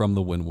 yeah, they're from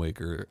the Wind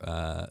Waker.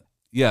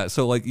 Yeah,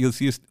 so like you'll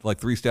see like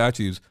 3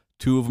 statues.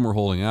 2 of them are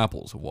holding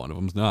apples. One of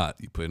them's not.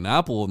 You put an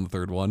apple in the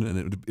third one,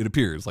 and it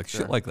appears like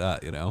shit like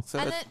that, you know. So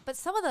and then, but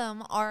some of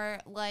them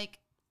are like,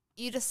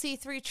 you just see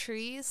 3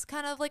 trees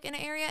kind of like in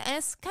an area, and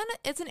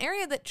it's an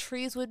area that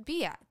trees would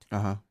be at.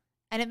 Uh-huh.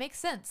 And it makes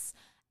sense.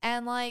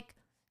 And like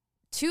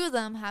 2 of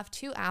them have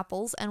 2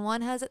 apples and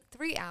one has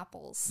 3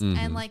 apples.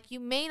 And like you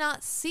may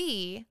not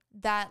see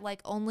that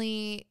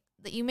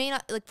you may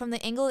not like from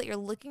the angle that you're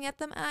looking at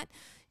them at,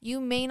 you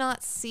may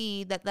not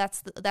see that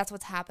that's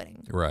what's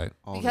happening. Right.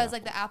 Because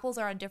like the apples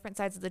are on different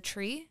sides of the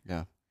tree.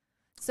 Yeah.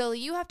 So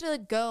you have to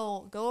like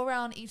go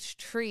around each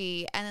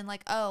tree and then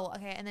like, oh,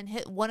 okay, and then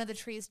hit one of the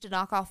trees to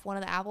knock off one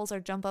of the apples or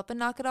jump up and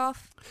knock it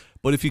off.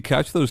 But if you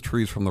catch those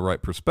trees from the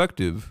right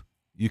perspective,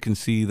 you can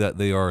see that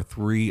they are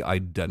 3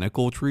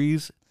 identical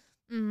trees.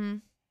 Mm-hmm.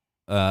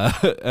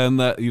 And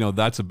that, you know,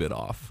 that's a bit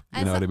off.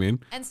 You know what I mean?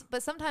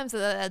 But sometimes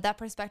that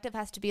perspective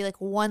has to be like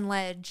one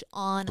ledge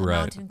on a Right.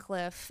 mountain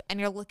cliff, and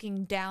you're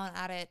looking down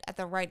at it at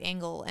the right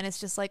angle, and it's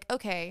just like,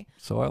 okay,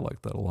 So I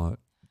like that a lot.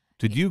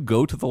 Did you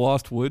go to the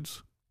Lost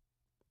Woods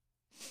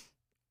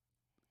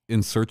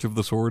in search of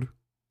the sword?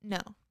 no,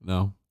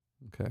 No?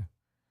 Okay.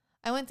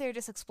 I went there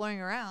just exploring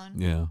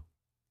around. Yeah.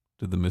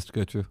 Did the mist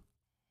get you?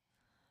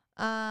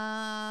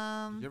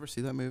 Did you ever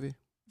see that movie?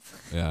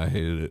 Yeah, I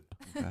hated it.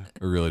 Okay.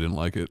 I really didn't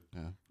like it.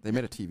 Yeah. They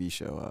made a TV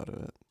show out of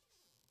it.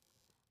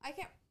 I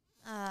can't.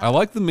 I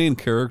like the main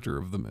character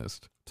of the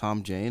mist.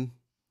 Tom Jane?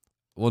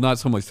 Well, not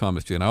so much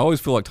Thomas Jane. I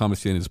always feel like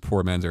Thomas Jane is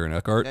poor man's Aaron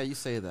Eckhart. Yeah, you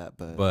say that,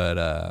 but But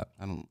I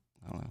don't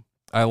know.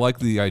 I like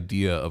the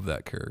idea of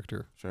that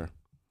character. Sure.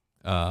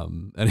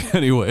 And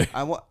anyway,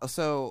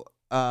 So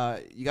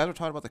you guys were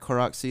talking about the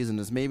Korok season.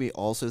 Does maybe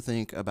also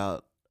think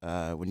about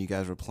when you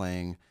guys were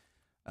playing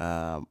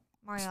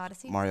Mario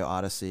Odyssey. Mario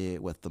Odyssey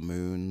with the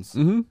moons.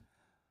 mm-hmm.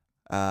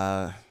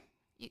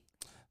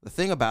 The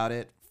thing about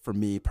it, for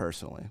me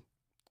personally,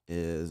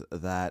 is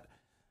that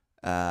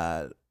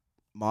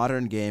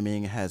modern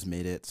gaming has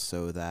made it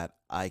so that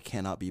I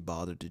cannot be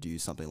bothered to do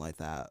something like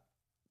that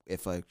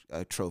if a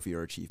trophy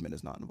or achievement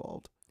is not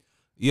involved.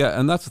 Yeah,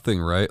 and that's the thing,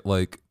 right?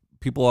 Like,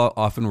 people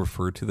often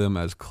refer to them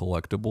as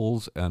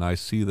collectibles, and I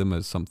see them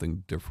as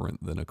something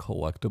different than a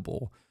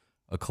collectible.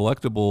 A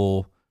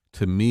collectible,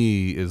 to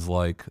me, is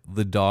like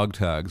the dog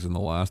tags in The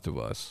Last of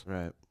Us.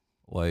 Right.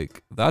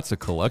 Like, that's a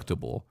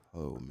collectible.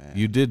 Oh, man.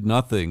 You did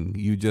nothing.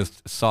 You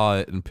just saw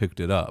it and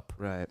picked it up,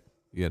 Right.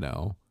 you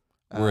know?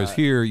 Whereas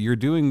here, you're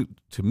doing,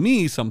 to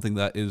me, something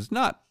that is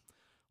not,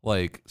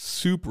 like,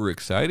 super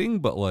exciting,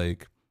 but,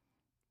 like,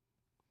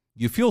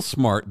 you feel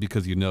smart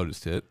because you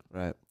noticed it.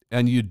 Right.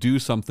 And you do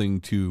something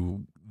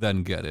to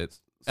then get it,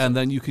 and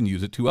then you can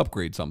use it to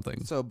upgrade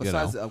something. So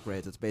besides the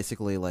upgrades, it's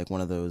basically like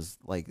one of those,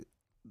 like,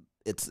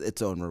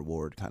 its own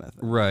reward kind of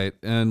thing. Right.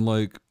 And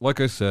like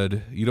I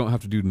said, you don't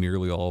have to do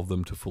nearly all of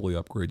them to fully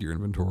upgrade your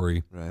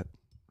inventory. Right.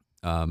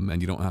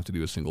 And you don't have to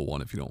do a single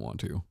one if you don't want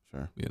to.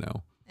 Sure. You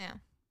know. Yeah.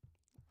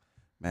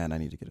 Man, I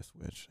need to get a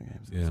Switch. The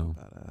game's Yeah. so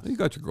badass. You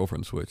got your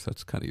girlfriend's Switch.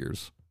 That's kind of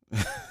yours.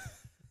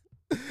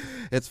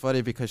 It's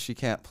funny because she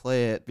can't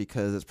play it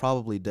because it's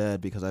probably dead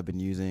because I've been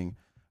using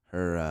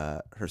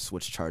her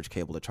Switch charge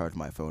cable to charge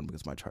my phone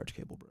because my charge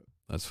cable broke.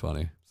 That's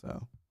funny.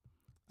 So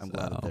I'm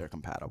glad that So. they're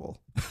compatible.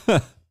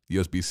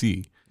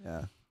 USB-C.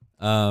 Yeah.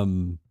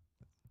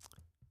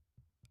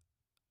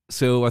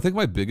 So I think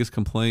my biggest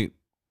complaint,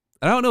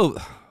 and I don't know,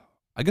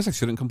 I guess I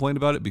shouldn't complain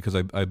about it because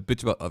I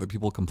bitch about other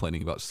people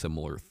complaining about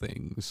similar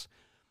things.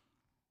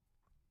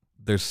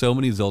 There's so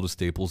many Zelda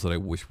staples that I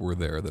wish were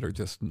there that are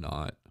just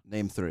not.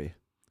 Name 3.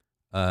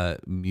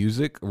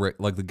 Music, right?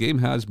 Like the game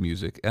has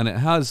music, and it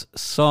has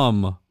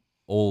some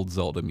old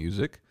Zelda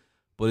music,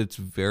 but it's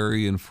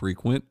very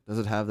infrequent. Does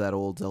it have that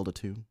old Zelda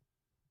tune?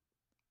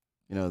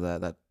 You know,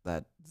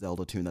 that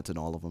Zelda tune that's in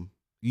all of them?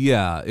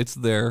 Yeah, it's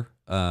there,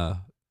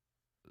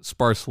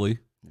 sparsely,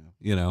 Yeah.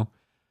 you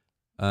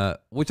know,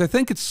 which I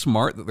think it's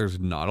smart that there's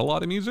not a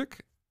lot of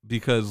music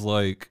because,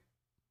 like,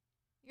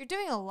 You're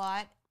doing a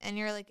lot, and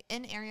you're like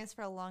in areas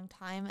for a long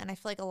time, and I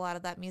feel like a lot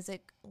of that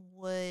music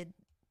would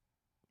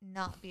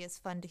not be as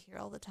fun to hear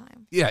all the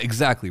time. yeah,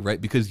 exactly,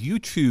 right? Because you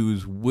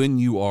choose when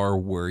you are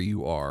where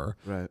you are,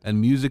 Right. and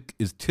music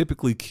is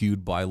typically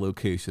cued by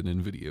location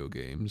in video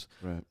games.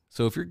 Right.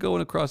 So if you're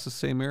going across the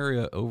same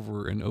area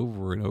over and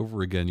over and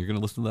over again, you're going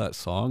to listen to that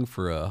song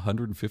for a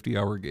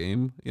 150-hour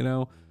game, you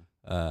know?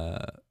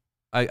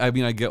 I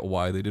mean, I get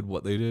why they did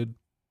what they did.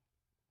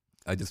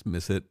 I just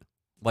miss it.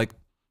 Like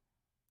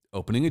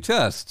opening a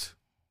chest.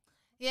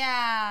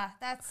 Yeah,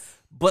 that's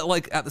But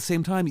like at the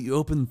same time, you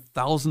open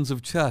thousands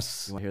of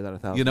chests. You want to hear that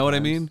 1,000 You know what I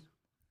times? mean?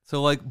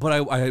 So like, but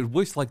I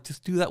wish like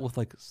just do that with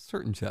like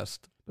certain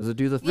chests. Does it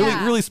do the Really,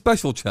 Yeah. really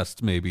special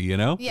chests maybe, you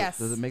know? yes.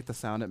 Does it make the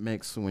sound it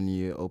makes when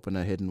you open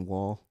a hidden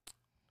wall?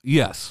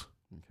 Yes,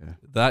 Okay.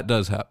 that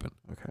does happen.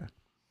 Okay.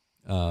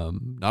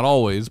 Not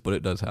always, but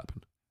it does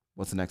happen.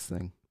 What's the next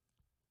thing?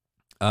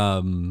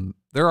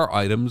 There are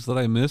items that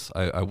I miss.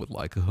 I would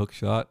like a hook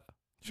shot,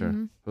 Sure.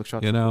 Mhm.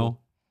 Hookshot. you know?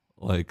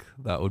 Like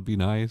that would be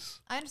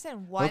nice. I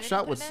understand why they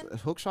Hookshot didn't put it in.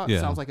 Hookshot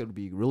Yeah. sounds like it would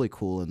be really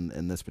cool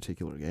in this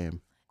particular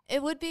game.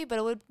 It would be, but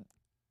it would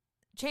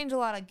change a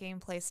lot of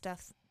gameplay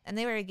stuff, and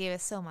they already gave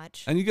us so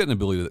much. And you get an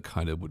ability that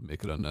kind of would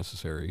make it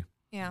unnecessary.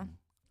 Yeah.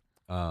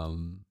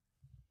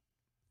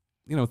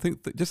 You know,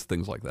 just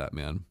things like that,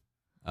 man.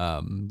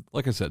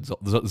 Like I said,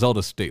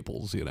 Zelda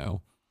staples, you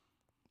know.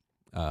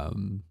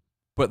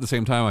 But at the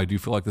same time, I do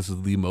feel like this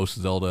is the most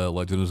Zelda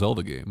Legend of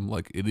Zelda game.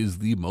 Like it is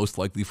the most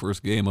like the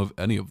first game of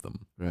any of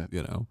them, Right.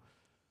 you know.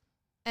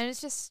 And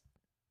it's just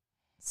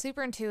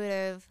super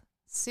intuitive,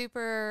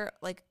 super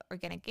like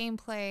organic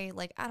gameplay.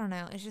 Like I don't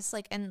know, it's just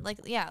like and like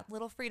yeah,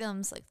 little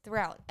freedoms like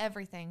throughout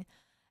everything,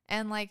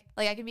 and like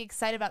I can be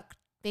excited about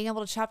being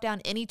able to chop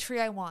down any tree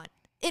I want,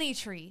 any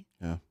tree.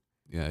 Yeah.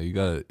 Yeah, you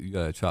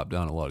gotta chop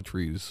down a lot of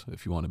trees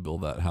if you want to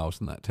build that house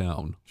in that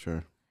town.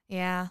 Sure.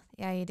 Yeah,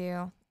 you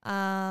do. You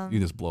can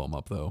just blow them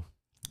up though.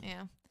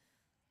 Yeah.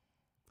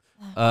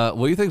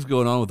 What do you think's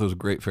going on with those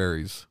great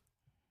fairies?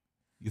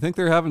 You think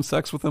they're having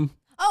sex with them?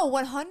 Oh,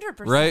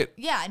 100%. Right?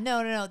 Yeah.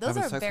 No. Those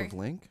Having are sex very. with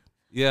Link?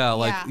 Yeah,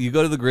 like Yeah. you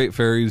go to the great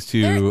fairies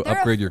to They're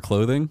upgrade your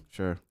clothing,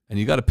 Sure. and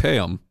you got to pay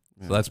them.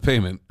 Yeah. So that's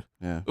payment.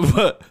 Yeah.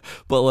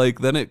 but like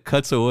then it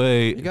cuts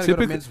away. You gotta go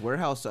to Mint's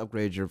warehouse to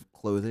upgrade your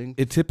clothing.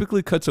 It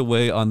typically cuts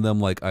away on them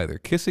like either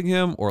kissing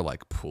him or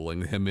like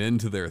pulling him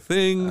into their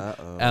thing,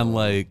 Uh-oh. and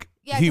like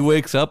Yeah, he 'cause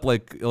wakes up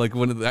like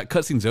when that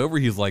cutscene's over,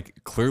 he's like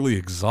clearly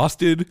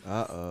exhausted,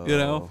 Uh-oh. you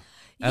know,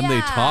 and they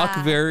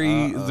talk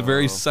very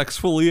Uh-oh.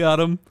 sexually at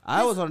him,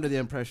 I was under the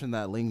impression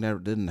that Link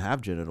didn't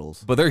have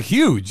genitals. but they're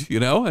huge, you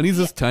know, and he's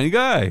this tiny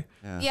guy.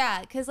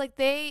 Yeah, because like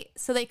they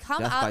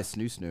come Death out. by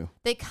Snoo Snoo.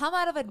 They come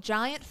out of a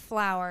giant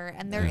flower,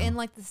 and they're Yeah. in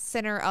like the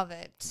center of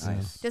it,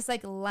 Nice. just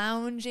like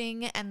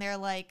lounging, and they're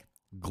like,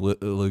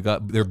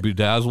 They're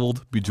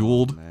bedazzled,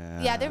 bejeweled.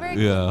 Man. yeah, they're very,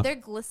 Yeah. they're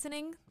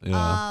glistening.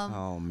 Yeah.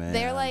 Oh man.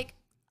 They're like,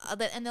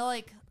 and they'll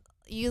like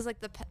use like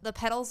the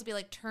petals to be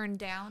like turned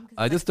down. 'cause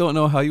I it's, just don't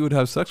know how you would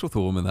have sex with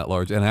a woman that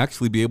large and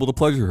actually be able to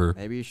pleasure her.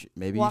 maybe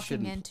you Walking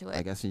shouldn't. into it.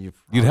 I guess you.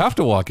 You'd have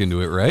to walk into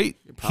it, right?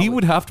 probably- He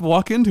would have to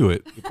walk into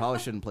it. You probably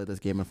shouldn't play this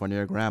game in front of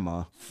your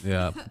grandma.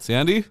 Yeah.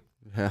 Sandy?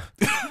 Yeah.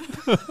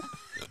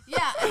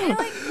 yeah, and they're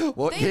like,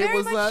 What they game very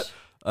was much-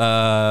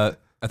 that?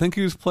 I think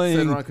he was playing.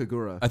 Senran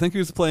Kagura. I think he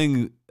was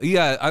playing.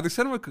 Yeah, either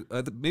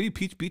maybe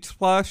Peach Beach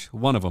Splash.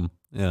 One of them.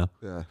 Yeah.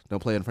 Yeah. Don't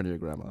play in front of your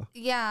grandma.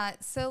 Yeah,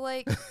 so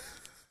like,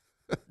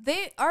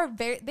 they've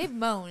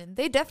moaned.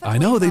 They definitely. I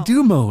know they moan.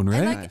 do moan, right?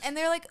 And And, like, and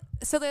they're like,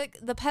 so they're like,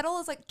 the petal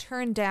is like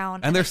turned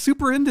down, they're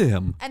super into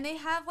him. and they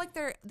have like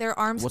their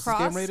arms What's this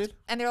crossed, game rated?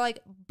 and they're like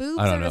boobs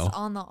I are don't just know.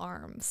 on the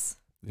arms.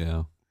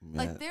 Yeah.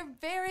 Like they're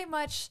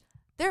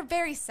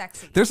very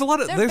sexy. There's a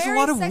lot of They're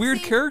very weird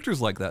sexy.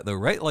 characters like that though,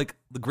 right? Like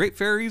the Great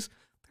Fairies,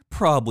 they're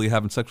probably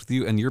having sex with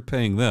you and you're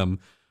paying them,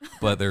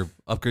 but they're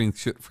upgrading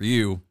shit for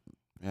you.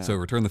 Yeah. So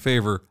return the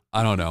favor.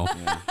 I don't know.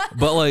 Yeah.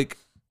 But like,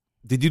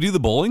 did you do the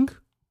bowling?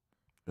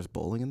 There's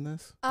bowling in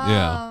this.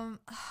 Yeah.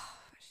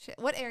 Shit.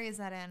 What area is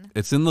that in?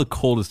 It's in the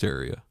coldest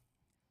area.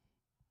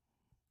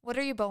 What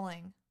are you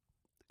bowling?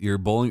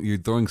 you're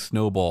throwing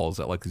snowballs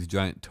at like these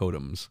giant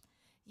totems.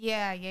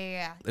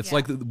 Yeah. It's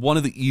like one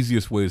of the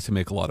easiest ways to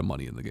make a lot of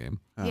money in the game.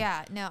 Oh.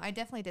 Yeah, no, I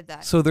definitely did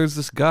that. So there's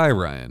this guy,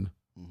 Ryan,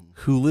 Mhm.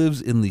 who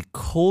lives in the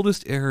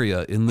coldest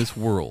area in this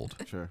world.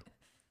 Sure.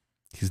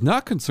 He's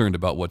not concerned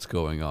about what's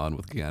going on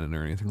with Ganon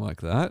or anything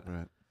like that.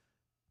 Right.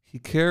 He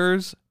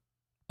cares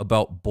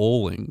about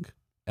bowling,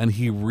 and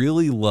he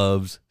really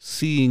loves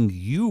seeing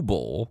you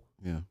bowl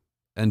Yeah.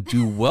 and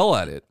do well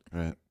at it.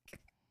 Right.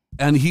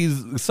 And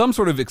he's some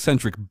sort of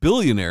eccentric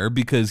billionaire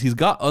because he's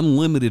got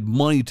unlimited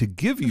money to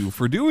give you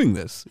for doing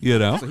this, you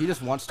know? So he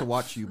just wants to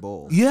watch you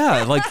bowl.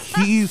 Yeah, like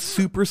he's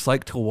super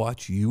psyched to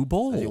watch you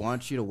bowl. Does he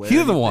want you to wear He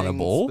doesn't want to anything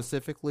bowl.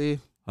 specifically?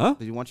 Huh?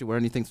 Did he want you to wear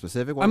anything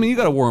specific? I mean, you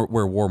got to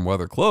wear warm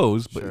weather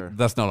clothes, but Sure.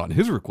 that's not on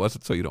his request.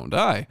 It's so you don't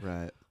die.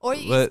 Right. Or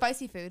you eat but-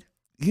 spicy food.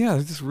 Yeah,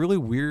 there's just really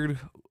weird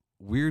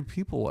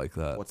people like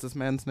that. What's this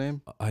man's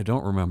name? I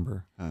don't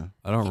remember. Huh.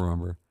 I don't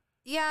remember.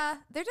 Yeah,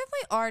 there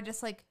definitely are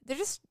just like they're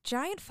just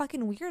giant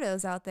fucking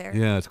weirdos out there.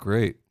 Yeah, it's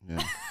great.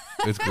 Yeah.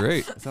 It's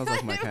great. It sounds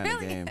like my It kind of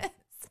really game. is.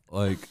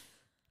 Like,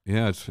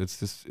 yeah, it's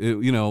just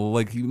you know,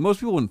 like most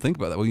people wouldn't think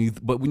about that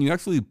but when you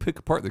actually pick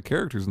apart the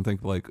characters and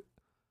think like,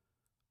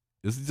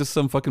 this is just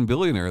some fucking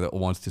billionaire that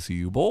wants to see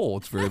you bowl.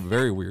 It's very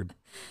very weird.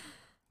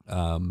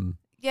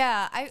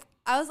 Yeah, I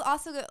was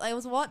also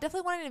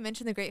definitely wanting to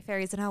mention the Great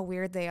Fairies and how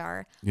weird they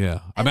are. Yeah,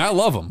 I mean, I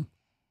love them.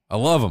 I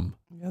love them.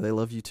 Yeah, they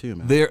love you too,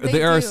 man. They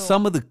They are do.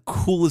 some of the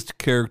coolest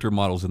character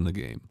models in the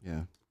game.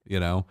 Yeah. You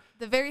know.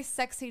 The very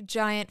sexy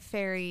giant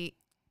fairy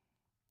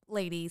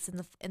ladies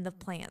in the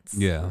plants.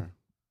 Yeah.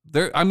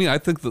 Sure. I mean, I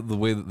think that the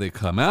way that they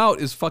come out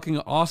is fucking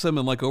awesome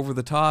and like over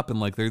the top and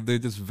like they're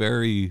just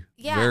very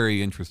Yeah.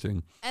 very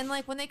interesting. And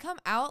like when they come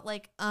out,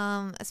 like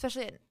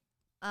especially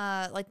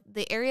at like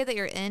the area that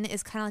you're in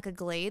is kind of like a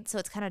glade, so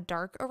it's kind of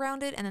dark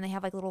around it, and then they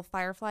have like little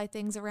firefly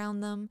things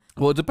around them.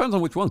 Well, it depends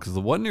on which one because the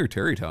one near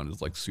Terrytown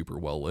is like super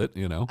well lit.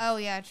 You know. Oh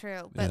yeah,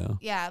 true. But Yeah.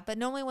 yeah, but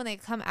normally when they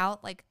come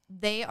out, like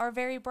they are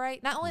very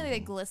bright. Not only are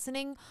they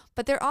glistening,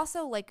 but they're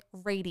also like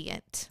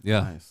radiant.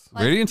 Yeah. Nice.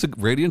 Like-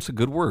 Radiance a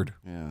good word.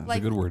 Yeah. It's Like-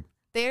 a good word.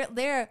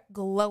 They're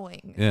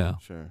glowing. Yeah.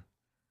 Sure.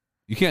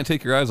 You can't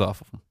take your eyes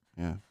off of them.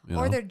 Yeah. You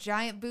Or know? their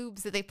giant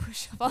boobs that they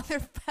push up on their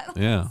petals.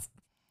 Yeah.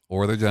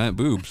 Or their giant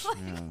boobs.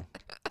 Yeah.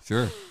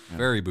 Sure. Yeah.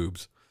 Very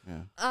boobs.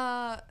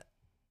 Yeah.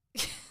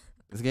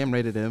 Is the game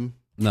rated M?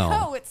 No.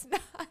 No, it's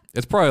not.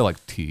 It's probably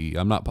like T.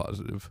 I'm not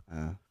positive.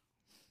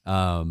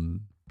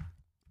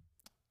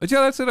 But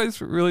yeah, that's it. I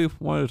just really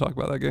wanted to talk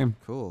about that game.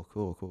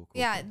 Cool.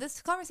 Yeah,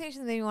 this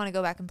conversation made me want to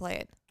go back and play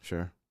it.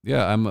 Sure.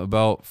 Yeah, I'm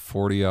about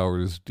 40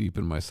 hours deep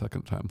in my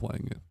second time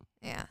playing it.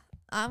 Yeah.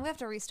 I'm gonna have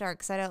to restart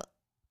because I don't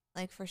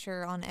like for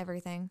sure on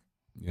everything.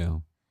 Yeah.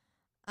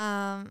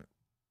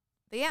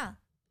 But yeah,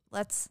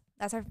 that's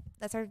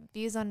our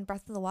views on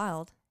Breath of the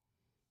Wild.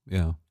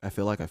 Yeah. I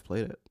feel like I've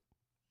played it.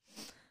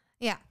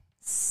 Yeah.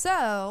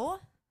 So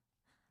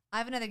I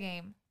have another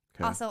game,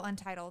 Okay. also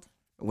untitled.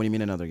 What do you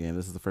mean another game?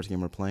 This is the first game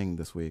we're playing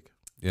this week.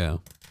 Yeah.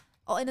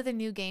 Oh, another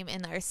new game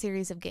in our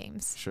series of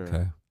games. Sure.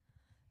 Okay.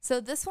 So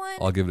this one,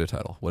 I'll give it a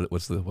title. What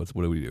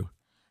do we do?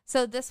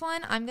 so this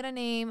one, I'm gonna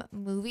name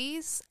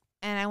movies,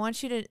 and I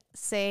want you to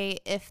say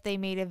if they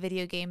made a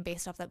video game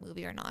based off that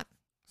movie or not.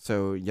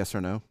 So yes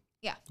or no?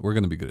 We're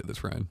going to be good at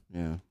this, Ryan.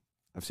 Yeah.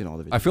 I've seen all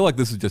the videos. I feel like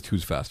this is just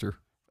who's faster.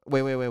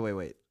 Wait.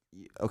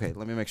 Okay,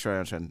 let me make sure I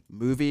understand.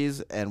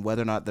 Movies and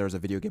whether or not there's a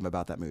video game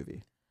about that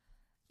movie.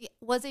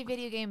 Was a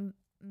video game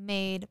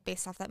made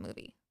based off that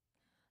movie?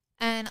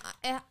 And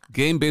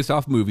Game based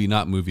off movie,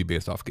 not movie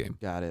based off game.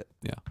 Got it.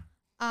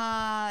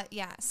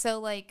 yeah. So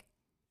like,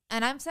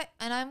 and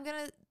I'm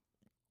gonna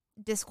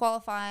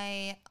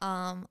disqualify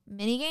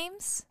mini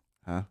games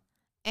Huh?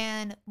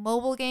 and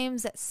mobile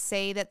games that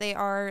say that they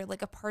are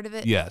like a part of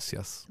it.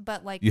 Yes.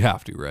 But like, You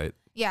have to, right?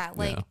 yeah,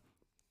 like, Yeah.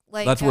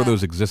 like That's where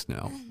those exist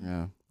now.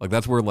 Yeah. Like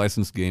that's where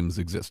licensed games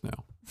exist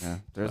now. Yeah.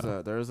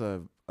 There's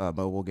a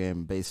mobile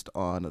game based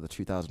on the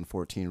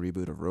 2014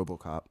 reboot of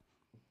RoboCop.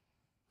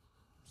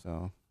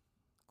 So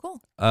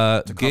cool.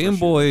 a cover Game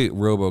Boy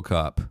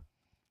RoboCop.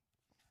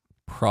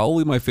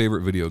 Probably my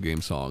favorite video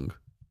game song.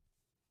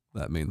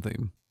 That main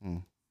theme.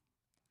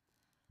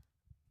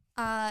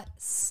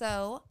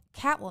 So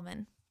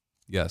Catwoman.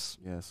 Yes.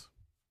 yes.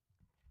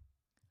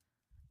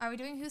 Are we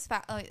doing who's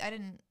fat? Oh, I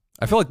didn't.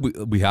 I feel like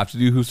we have to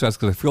do Who's Fast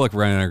because I feel like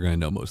Ryan and I are going to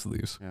know most of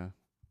these. Yeah.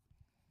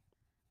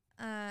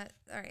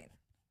 All right.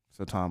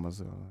 So Tom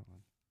was.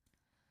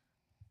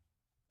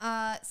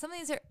 Some of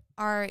these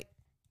are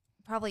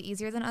probably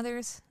easier than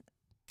others.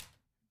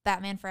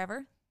 Batman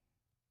Forever.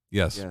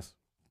 Yes. Yes.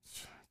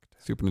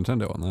 Super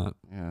Nintendo on that.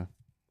 Yeah.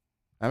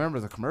 I remember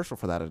the commercial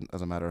for that.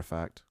 As a matter of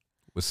fact.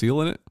 Was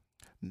Seal in it?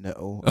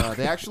 No.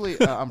 They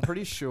actually. I'm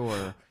pretty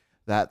sure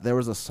that there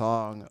was a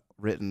song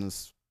written.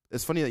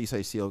 It's funny that you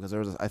say Seal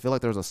because I feel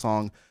like there was a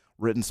song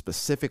written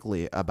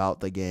specifically about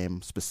the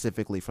game,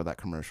 specifically for that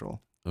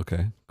commercial.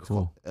 Okay. It's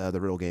Cool. called,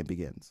 The Real Game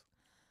Begins.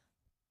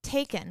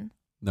 Taken.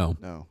 No.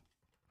 No.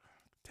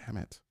 Damn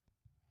it.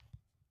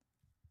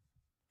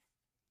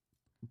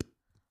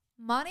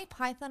 Monty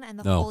Python and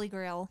the No. Holy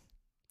Grail.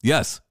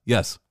 Yes.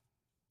 Yes.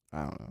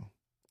 I don't know.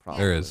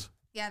 Probably. There is.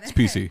 Yeah, It's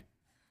PC.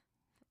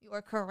 You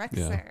are correct,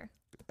 Yeah. sir.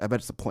 I bet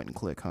it's a point and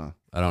click, huh?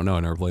 I don't know. I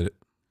never played it.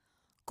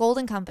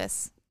 Golden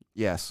Compass.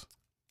 Yes.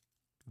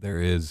 There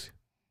is.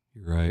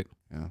 You're right.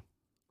 Yeah.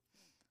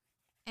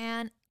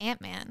 And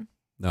Ant-Man.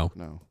 No.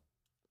 No.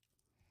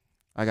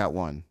 I got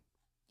one.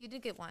 You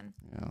did get one.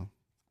 Yeah.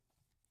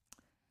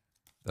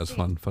 That's Sweet.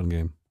 fun. Fun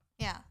game.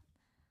 Yeah.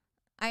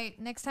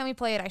 Next time we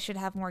play it, I should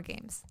have more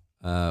games.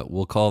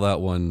 We'll call that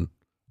one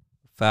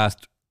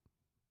Fast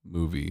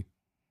Movie.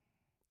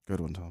 Good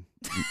one, Tom.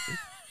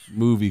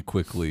 Movie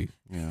quickly.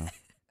 Yeah.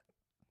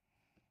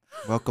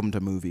 Welcome to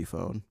Movie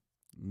Phone.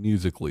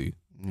 Musically.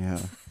 Yeah.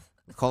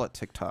 Call it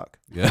TikTok.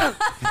 Yeah.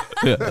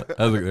 Yeah.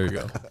 There you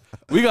go.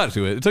 We got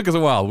to it. It took us a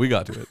while. We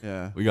got to it.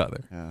 Yeah. We got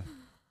there. Yeah.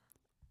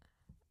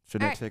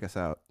 Should All Nick right. take us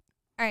out?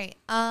 All right.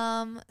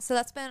 So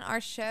that's been our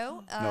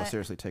show. No,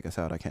 seriously, take us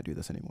out. I can't do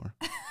this anymore.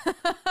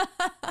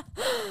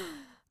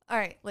 All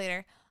right,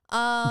 later.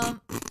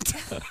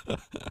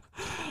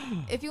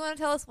 If you want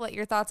to tell us what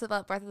your thoughts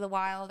about Breath of the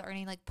Wild or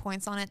any like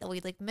points on it that we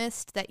like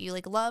missed that you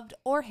like loved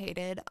or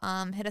hated,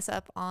 hit us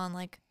up on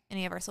like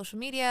any of our social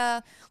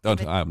media.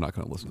 I'm not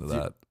going to listen to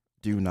that.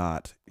 Do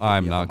not. hit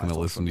I'm me up not on my going to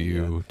social listen to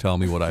media. you. Tell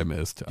me what I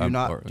missed. Do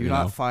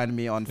not find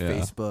me on Yeah.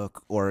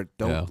 Facebook or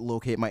don't Yeah.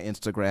 locate my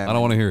Instagram. I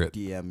don't want to hear it.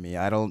 DM me.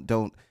 I don't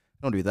do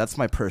that. That's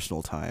my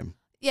personal time.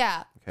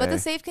 Yeah, but Okay. the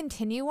Save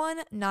Continue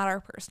one, not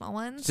our personal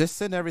ones. Just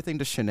send everything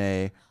to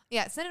Shanae.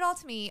 Yeah, send it all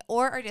to me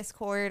or our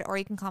Discord, or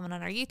you can comment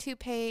on our YouTube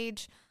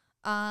page.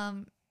 Yeah,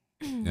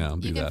 do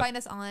you can that. find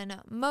us on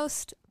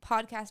most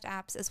podcast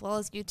apps as well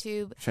as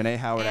YouTube. Shanae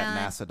Howard And-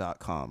 at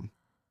NASA.com.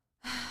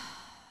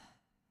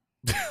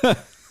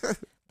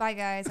 Bye,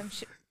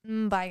 guys.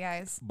 Bye,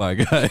 guys. Bye,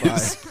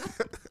 guys. Bye.